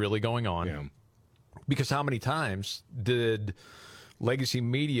this was really going on. Yeah. Because how many times did legacy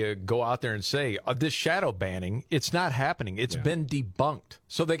media go out there and say, this shadow banning, it's not happening. It's been debunked.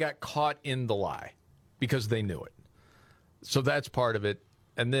 So they got caught in the lie because they knew it. So that's part of it.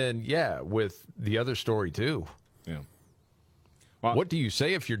 And then, with the other story, too. Yeah. Well, what do you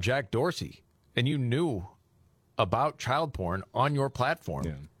say if you're Jack Dorsey and you knew about child porn on your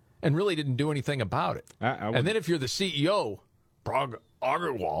platform and really didn't do anything about it? And then if you're the CEO, Parag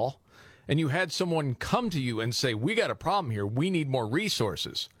Agrawal, and you had someone come to you and say, we got a problem here, we need more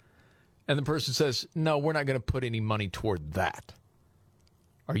resources, and the person says, no, we're not going to put any money toward that.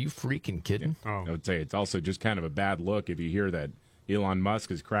 Are you freaking kidding? I would say it's also just kind of a bad look if you hear that Elon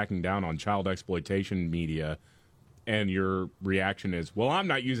Musk is cracking down on child exploitation media, and your reaction is, well, I'm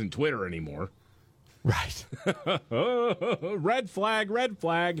not using Twitter anymore. Right. Red flag, red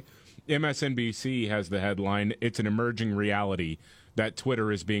flag. MSNBC has the headline, it's an emerging reality that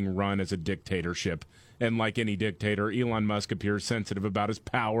Twitter is being run as a dictatorship. And like any dictator, Elon Musk appears sensitive about his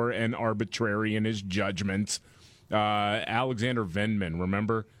power and arbitrary in his judgments. Alexander Vindman,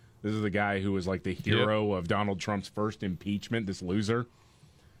 remember? This is the guy who was like the hero of Donald Trump's first impeachment, this loser.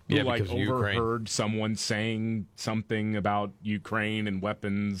 Who overheard someone saying something about Ukraine and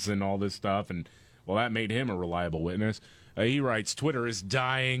weapons and all this stuff. And, well, that made him a reliable witness. He writes, Twitter is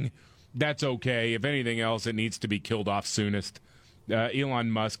dying. That's okay. If anything else, it needs to be killed off soonest.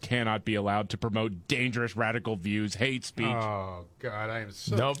 Elon Musk cannot be allowed to promote dangerous radical views, hate speech. Oh, God, I am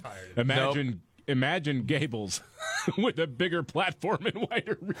so tired. Imagine Gables with a bigger platform and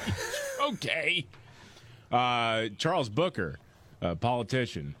wider reach. Okay. Charles Booker, a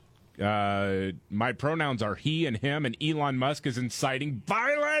politician. My pronouns are he and him, and Elon Musk is inciting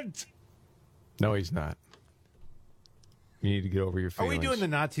violence. No, he's not. You need to get over your feelings. Are we doing the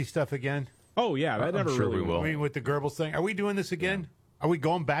Nazi stuff again? Oh, yeah, that never really will. I mean, with the Goebbels thing, are we doing this again? Yeah. Are we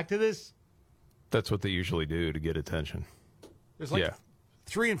going back to this? That's what they usually do to get attention. There's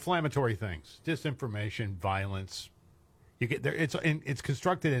three inflammatory things: disinformation, violence. You get there. It's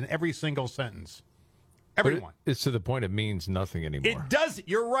constructed in every single sentence. Everyone. It's to the point it means nothing anymore. It does.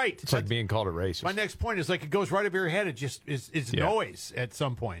 You're right. It's like being called a racist. My next point is it goes right over your head. It just is noise at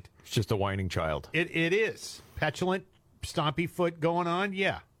some point. It's just a whining child. It is petulant, stompy foot going on.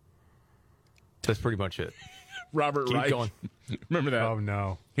 Yeah. That's pretty much it. Robert Keep Reich. going. Remember that? Oh,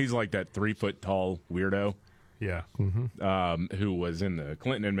 no. He's like that 3-foot tall weirdo. Yeah. Who was in the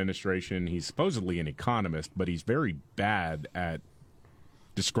Clinton administration. He's supposedly an economist, but he's very bad at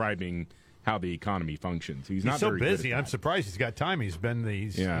describing how the economy functions. He's not so very busy. good at I'm surprised he's got time. He's been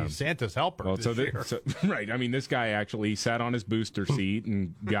he's Santa's helper. Well, this year. Right. I mean, this guy actually sat on his booster seat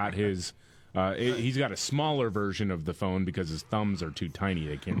and got his. He's got a smaller version of the phone because his thumbs are too tiny;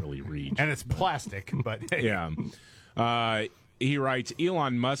 they can't really reach. And it's plastic, but hey. Yeah. He writes,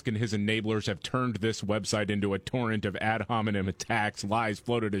 Elon Musk and his enablers have turned this website into a torrent of ad hominem attacks, lies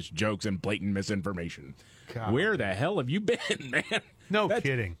floated as jokes, and blatant misinformation. God. Where the hell have you been, man? No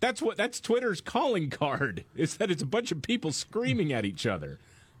kidding. That's Twitter's calling card, is that it's a bunch of people screaming at each other.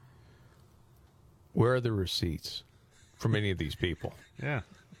 Where are the receipts from any of these people? Yeah.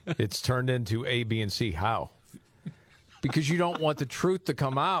 It's turned into A, B, and C. How? Because you don't want the truth to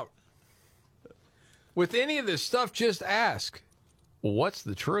come out. With any of this stuff, just ask, what's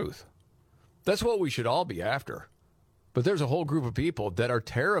the truth? That's what we should all be after. But there's a whole group of people that are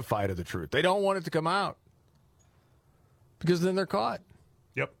terrified of the truth. They don't want it to come out. Because then they're caught.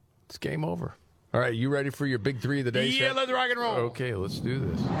 Yep. It's game over. All right, you ready for your big three of the day? Yeah, let's rock and roll. Okay, let's do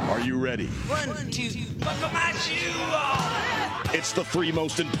this. Are you ready? 1, 2, buckle my shoe on. It's the three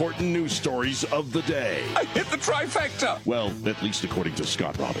most important news stories of the day. I hit the trifecta. Well, at least according to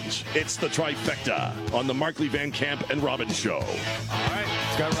Scott Robbins. It's the trifecta on the Markley, Van Camp, and Robbins Show. All right,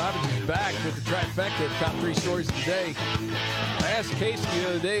 Scott Robbins is back with the trifecta, top three stories of the day. I asked Casey the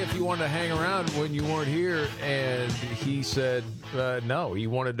other day if he wanted to hang around when you weren't here, and he said no. He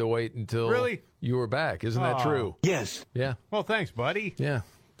wanted to wait until you were back. Isn't that true? Yes. Yeah. Well, thanks, buddy. Yeah.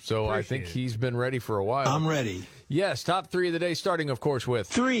 So I think he's been ready for a while. I'm ready. Yes, top 3 of the day, starting, of course, with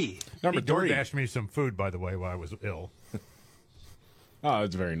 3. Number 3. He DoorDashed me some food, by the way, while I was ill. Oh,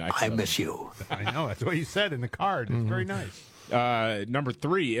 it's very nice. I miss you. I know. That's what you said in the card. It's very nice. Number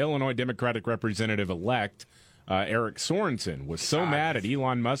 3, Illinois Democratic Representative-elect Eric Sorensen was so mad at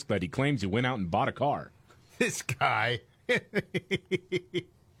Elon Musk that he claims he went out and bought a car. This guy.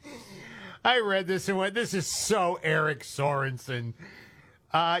 I read this and went, this is so Eric Sorensen.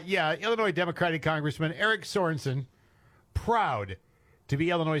 Illinois Democratic Congressman Eric Sorensen, proud to be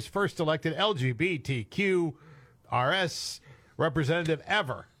Illinois' first elected LGBTQ RS representative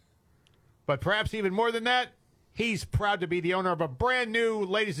ever. But perhaps even more than that, he's proud to be the owner of a brand new,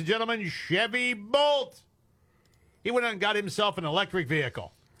 ladies and gentlemen, Chevy Bolt. He went out and got himself an electric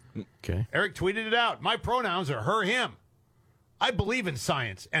vehicle. Okay. Eric tweeted it out. My pronouns are her, him. I believe in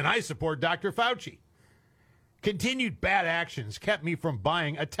science, and I support Dr. Fauci. Continued bad actions kept me from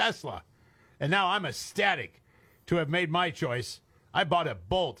buying a Tesla, and now I'm ecstatic to have made my choice. I bought a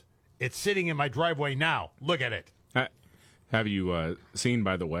Bolt. It's sitting in my driveway now. Look at it. Have you seen,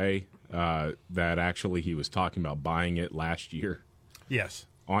 by the way, that actually he was talking about buying it last year? Yes.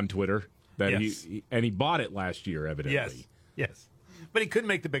 On Twitter? That Yes. he bought it last year, evidently. Yes. But he couldn't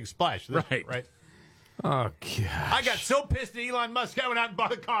make the big splash. Right. Oh, God. I got so pissed at Elon Musk, I went out and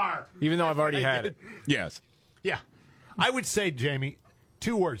bought a car. Even though I've already had it. Yes. Yeah. I would say, Jamie,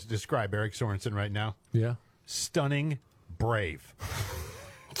 2 words to describe Eric Sorensen right now. Yeah. Stunning, brave.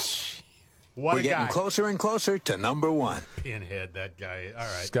 What We're a getting guy. closer and closer to number 1. Pinhead, that guy. All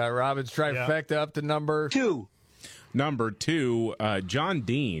right. Scott Robbins trifecta up to number 2. Number 2, John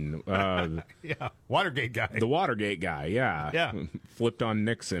Dean. Yeah, Watergate guy. The Watergate guy, yeah. Yeah. Flipped on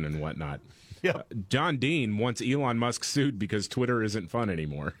Nixon and whatnot. Yep. John Dean wants Elon Musk sued because Twitter isn't fun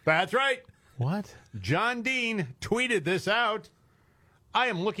anymore. That's right. What? John Dean tweeted this out. I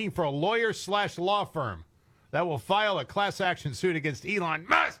am looking for a lawyer/law firm that will file a class action suit against Elon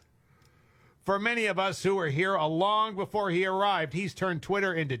Musk. For many of us who were here long before he arrived, he's turned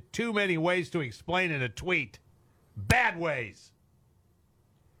Twitter into too many ways to explain in a tweet. Bad ways.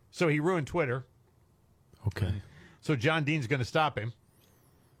 So he ruined Twitter. Okay. So John Dean's going to stop him.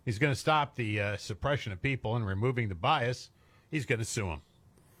 He's going to stop the suppression of people and removing the bias. He's going to sue him.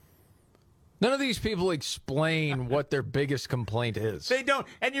 None of these people explain what their biggest complaint is. They don't.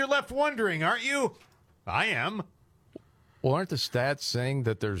 And you're left wondering, aren't you? I am. Well, aren't the stats saying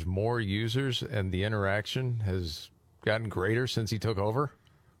that there's more users and the interaction has gotten greater since he took over?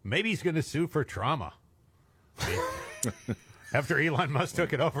 Maybe he's going to sue for trauma. After Elon Musk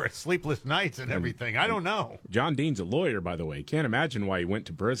took it over at sleepless nights and everything. I don't know. John Dean's a lawyer, by the way. Can't imagine why he went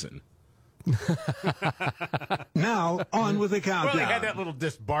to prison. Now, on with the countdown. Well, they had that little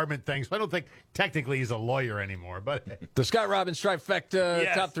disbarment thing, so I don't think technically he's a lawyer anymore. But the Scott Robbins trifecta,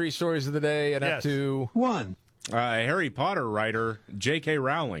 Yes. top 3 stories of the day, and up Yes. to 1. Harry Potter writer J.K.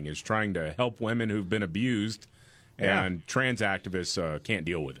 Rowling is trying to help women who've been abused, and trans activists can't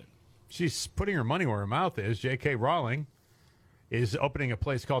deal with it. she's putting her money where her mouth is. J.K. Rowling is opening a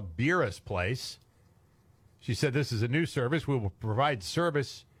place called Beera's Place. She said this is a new service. We will provide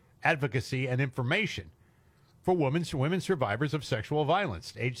service, advocacy, and information for women survivors of sexual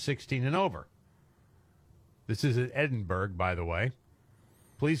violence, age 16 and over. This is in Edinburgh, by the way.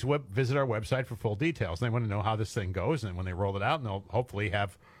 Please visit our website for full details. They want to know how this thing goes, and when they roll it out, and they'll hopefully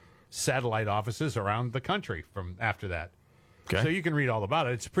have satellite offices around the country from after that. Okay. So you can read all about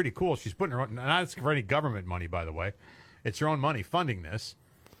it. It's pretty cool. She's putting her own, not asking for any government money, by the way. It's her own money funding this.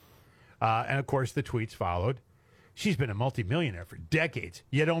 And, of course, the tweets followed. She's been a multimillionaire for decades,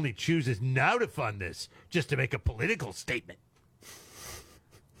 yet only chooses now to fund this just to make a political statement.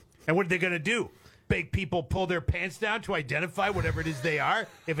 And what are they going to do? Make people pull their pants down to identify whatever it is they are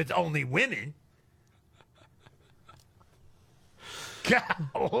if it's only women?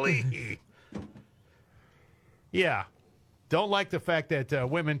 Golly. Yeah. Don't like the fact that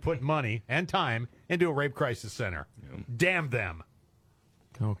women put money and time into a rape crisis center. Yeah. Damn them.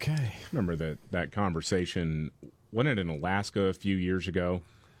 Okay. Remember that conversation, wasn't it in Alaska a few years ago,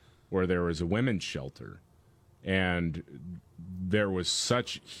 where there was a women's shelter, and there was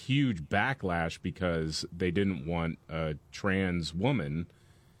such huge backlash because they didn't want a trans woman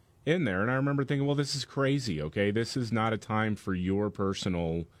in there. And I remember thinking, well, this is crazy, okay? This is not a time for your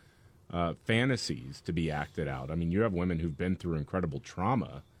personal fantasies to be acted out. I mean, you have women who've been through incredible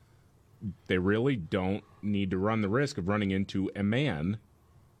trauma. They really don't need to run the risk of running into a man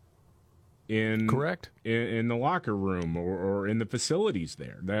in correct in the locker room or in the facilities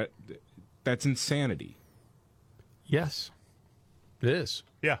there. That's insanity. Yes, it is.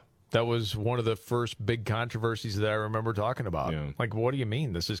 Yeah. That was one of the first big controversies that I remember talking about. Yeah. Like, what do you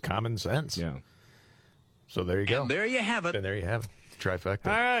mean? This is common sense. Yeah. So there you go. And there you have it. And there you have it. Trifecta.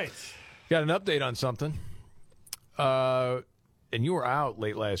 All right. Got an update on something. And you were out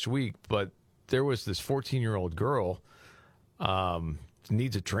late last week, but there was this 14-year-old girl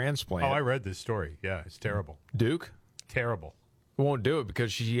needs a transplant. Oh, I read this story. Yeah, it's terrible. Duke? Terrible. Won't do it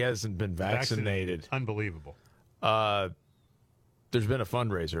because she hasn't been vaccinated. Unbelievable. There's been a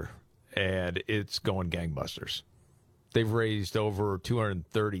fundraiser, and it's going gangbusters. They've raised over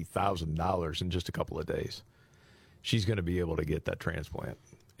 $230,000 in just a couple of days. She's going to be able to get that transplant.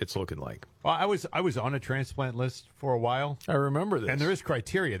 It's looking like. Well, I was on a transplant list for a while. I remember this. And there is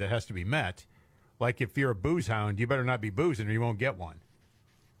criteria that has to be met. Like if you're a booze hound, you better not be boozing or you won't get one.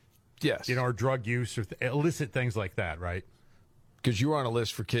 Yes. You know, or drug use or illicit things like that, right? Because you were on a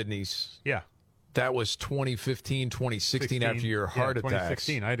list for kidneys. Yeah. That was 2015, 2016 after your heart attacks.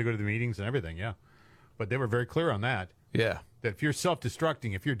 2016. I had to go to the meetings and everything, yeah. But they were very clear on that. Yeah. That if you're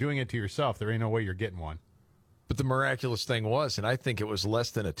self-destructing, if you're doing it to yourself, there ain't no way you're getting one. But the miraculous thing was, and I think it was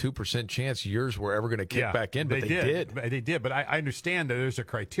less than a 2% chance yours were ever going to kick back in, but they did. They did, but I understand that there's a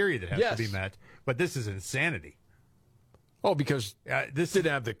criteria that has to be met, but this is insanity. Oh, because this didn't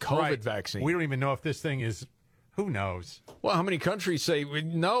have the COVID vaccine. We don't even know if this thing is, who knows? Well, how many countries say,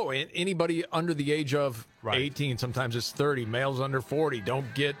 no, anybody under the age of 18, sometimes it's 30, males under 40, don't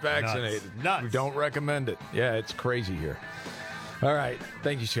get vaccinated. Nuts. We don't recommend it. Yeah, it's crazy here. All right.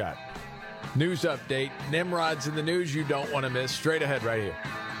 Thank you, Scott. News update. Nimrod's in the news you don't want to miss. Straight ahead right here.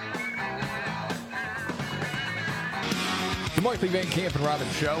 The Markley, Van Camp, and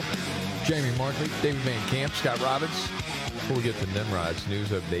Robbins Show. Jamie Markley, David Van Camp, Scott Robbins. Before we get to Nimrod's news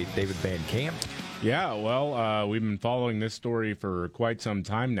update, David Van Camp. Yeah, well, we've been following this story for quite some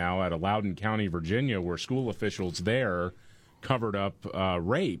time now out of Loudoun County, Virginia, where school officials there covered up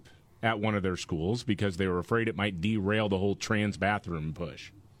rape at one of their schools because they were afraid it might derail the whole trans bathroom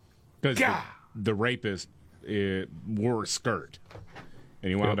push. Because the rapist wore a skirt,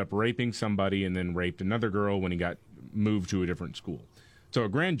 and he wound up raping somebody and then raped another girl when he got moved to a different school. So a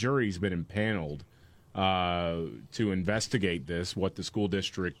grand jury's been impaneled to investigate this, what the school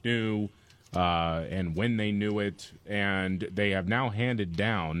district knew, and when they knew it, and they have now handed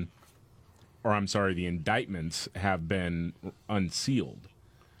down, the indictments have been unsealed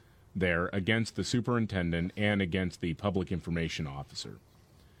there against the superintendent and against the public information officer.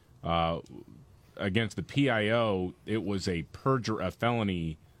 Against the PIO, it was a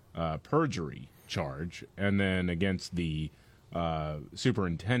felony perjury charge, and then against the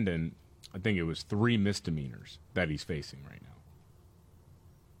superintendent, I think it was 3 misdemeanors that he's facing right now.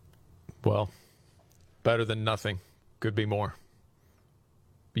 Well, better than nothing. Could be more.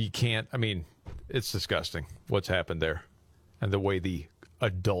 But you can't, it's disgusting what's happened there and the way the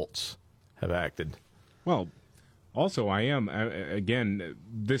adults have acted. Well, also, again,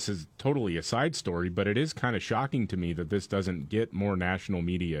 this is totally a side story, but it is kind of shocking to me that this doesn't get more national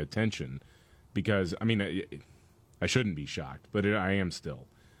media attention because, I shouldn't be shocked, but I am still.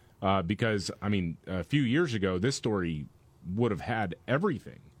 Because, a few years ago, this story would have had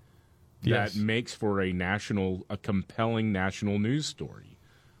everything that makes for a compelling national news story.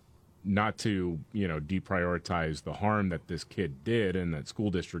 Not to, deprioritize the harm that this kid did and that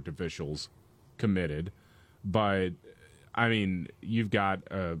school district officials committed. But, you've got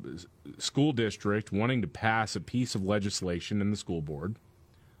a school district wanting to pass a piece of legislation in the school board,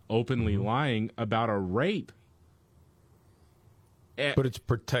 openly lying about a rape. But it's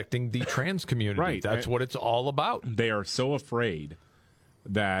protecting the trans community. Right. That's what it's all about. They are so afraid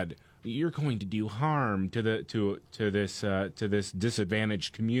that you're going to do harm to this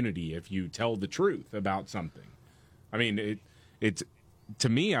disadvantaged community if you tell the truth about something. It's to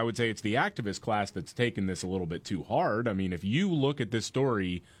me, I would say it's the activist class that's taken this a little bit too hard. If you look at this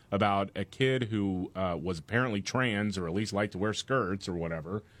story about a kid who was apparently trans or at least liked to wear skirts or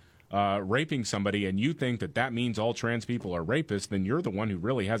whatever, raping somebody, and you think that means all trans people are rapists, then you're the one who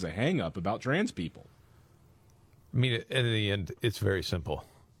really has a hang-up about trans people. In the end, it's very simple.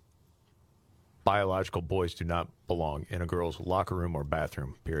 Biological boys do not belong in a girl's locker room or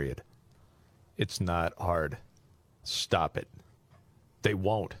bathroom, period. It's not hard. Stop it. They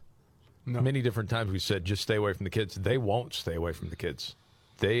won't. No. Many different times we said, just stay away from the kids. They won't stay away from the kids.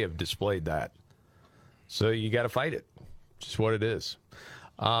 They have displayed that. So you got to fight it. Just what it is.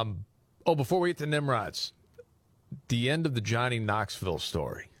 Before we get to Nimrod's, the end of the Johnny Knoxville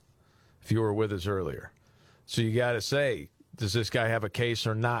story, if you were with us earlier. So you got to say, does this guy have a case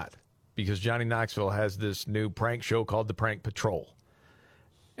or not? because Johnny Knoxville has this new prank show called The Prank Patrol.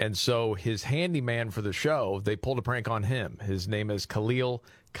 And so his handyman for the show, they pulled a prank on him. His name is Khalil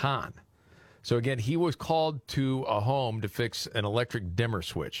Khan. So again, he was called to a home to fix an electric dimmer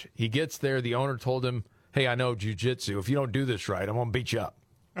switch. He gets there. The owner told him, hey, I know jiu-jitsu. If you don't do this right, I'm going to beat you up.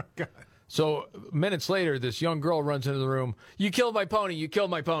 Oh, God. So minutes later, this young girl runs into the room. You killed my pony. You killed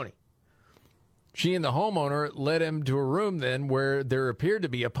my pony. She and the homeowner led him to a room then where there appeared to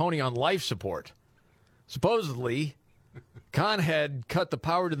be a pony on life support. Supposedly, Khan had cut the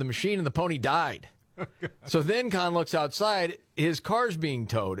power to the machine and the pony died. So then Khan looks outside. His car's being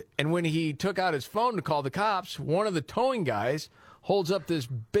towed. And when he took out his phone to call the cops, one of the towing guys holds up this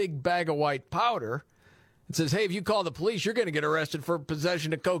big bag of white powder and says, hey, if you call the police, you're going to get arrested for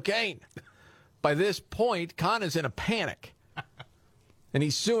possession of cocaine. By this point, Khan is in a panic. And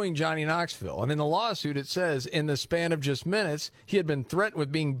he's suing Johnny Knoxville. And in the lawsuit, it says in the span of just minutes, he had been threatened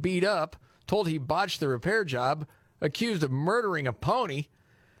with being beat up, told he botched the repair job, accused of murdering a pony,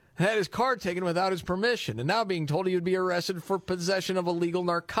 had his car taken without his permission, and now being told he would be arrested for possession of illegal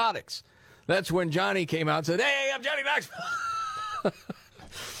narcotics. That's when Johnny came out and said, hey, I'm Johnny Knoxville.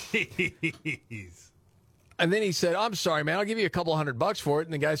 And then he said, I'm sorry, man, I'll give you a couple $100 for it.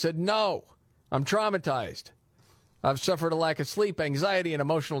 And the guy said, no, I'm traumatized. I've suffered a lack of sleep, anxiety, and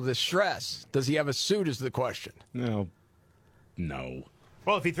emotional distress. Does he have a suit is the question. No.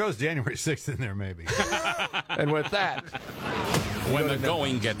 Well, if he throws January 6th in there, maybe. And with that, when the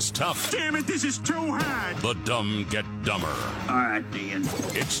going gets tough, Damn it, this is too hard. the dumb get dumber. All right, Ian.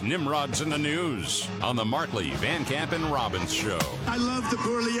 It's Nimrod's in the News on the Markley, Van Camp, and Robbins Show. I love the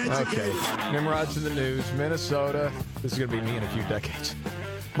poorly educated. okay, Nimrod's in the News, Minnesota. This is going to be me in a few decades.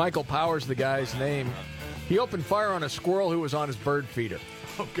 Michael Powers, the guy's name. He opened fire on a squirrel who was on his bird feeder.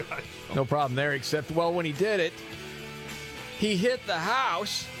 Oh, God. No problem there, except, well, when he did it, he hit the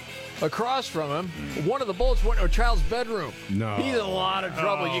house across from him. One of the bullets went to a child's bedroom. No. He's in a lot of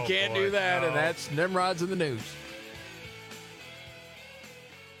trouble. Oh, You can't boy, do that, no. and that's Nimrod's in the News.